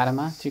at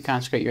Fatima, to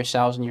consecrate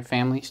yourselves and your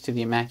families to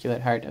the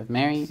Immaculate Heart of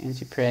Mary, and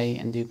to pray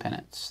and do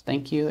penance.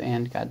 Thank you,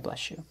 and God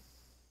bless you.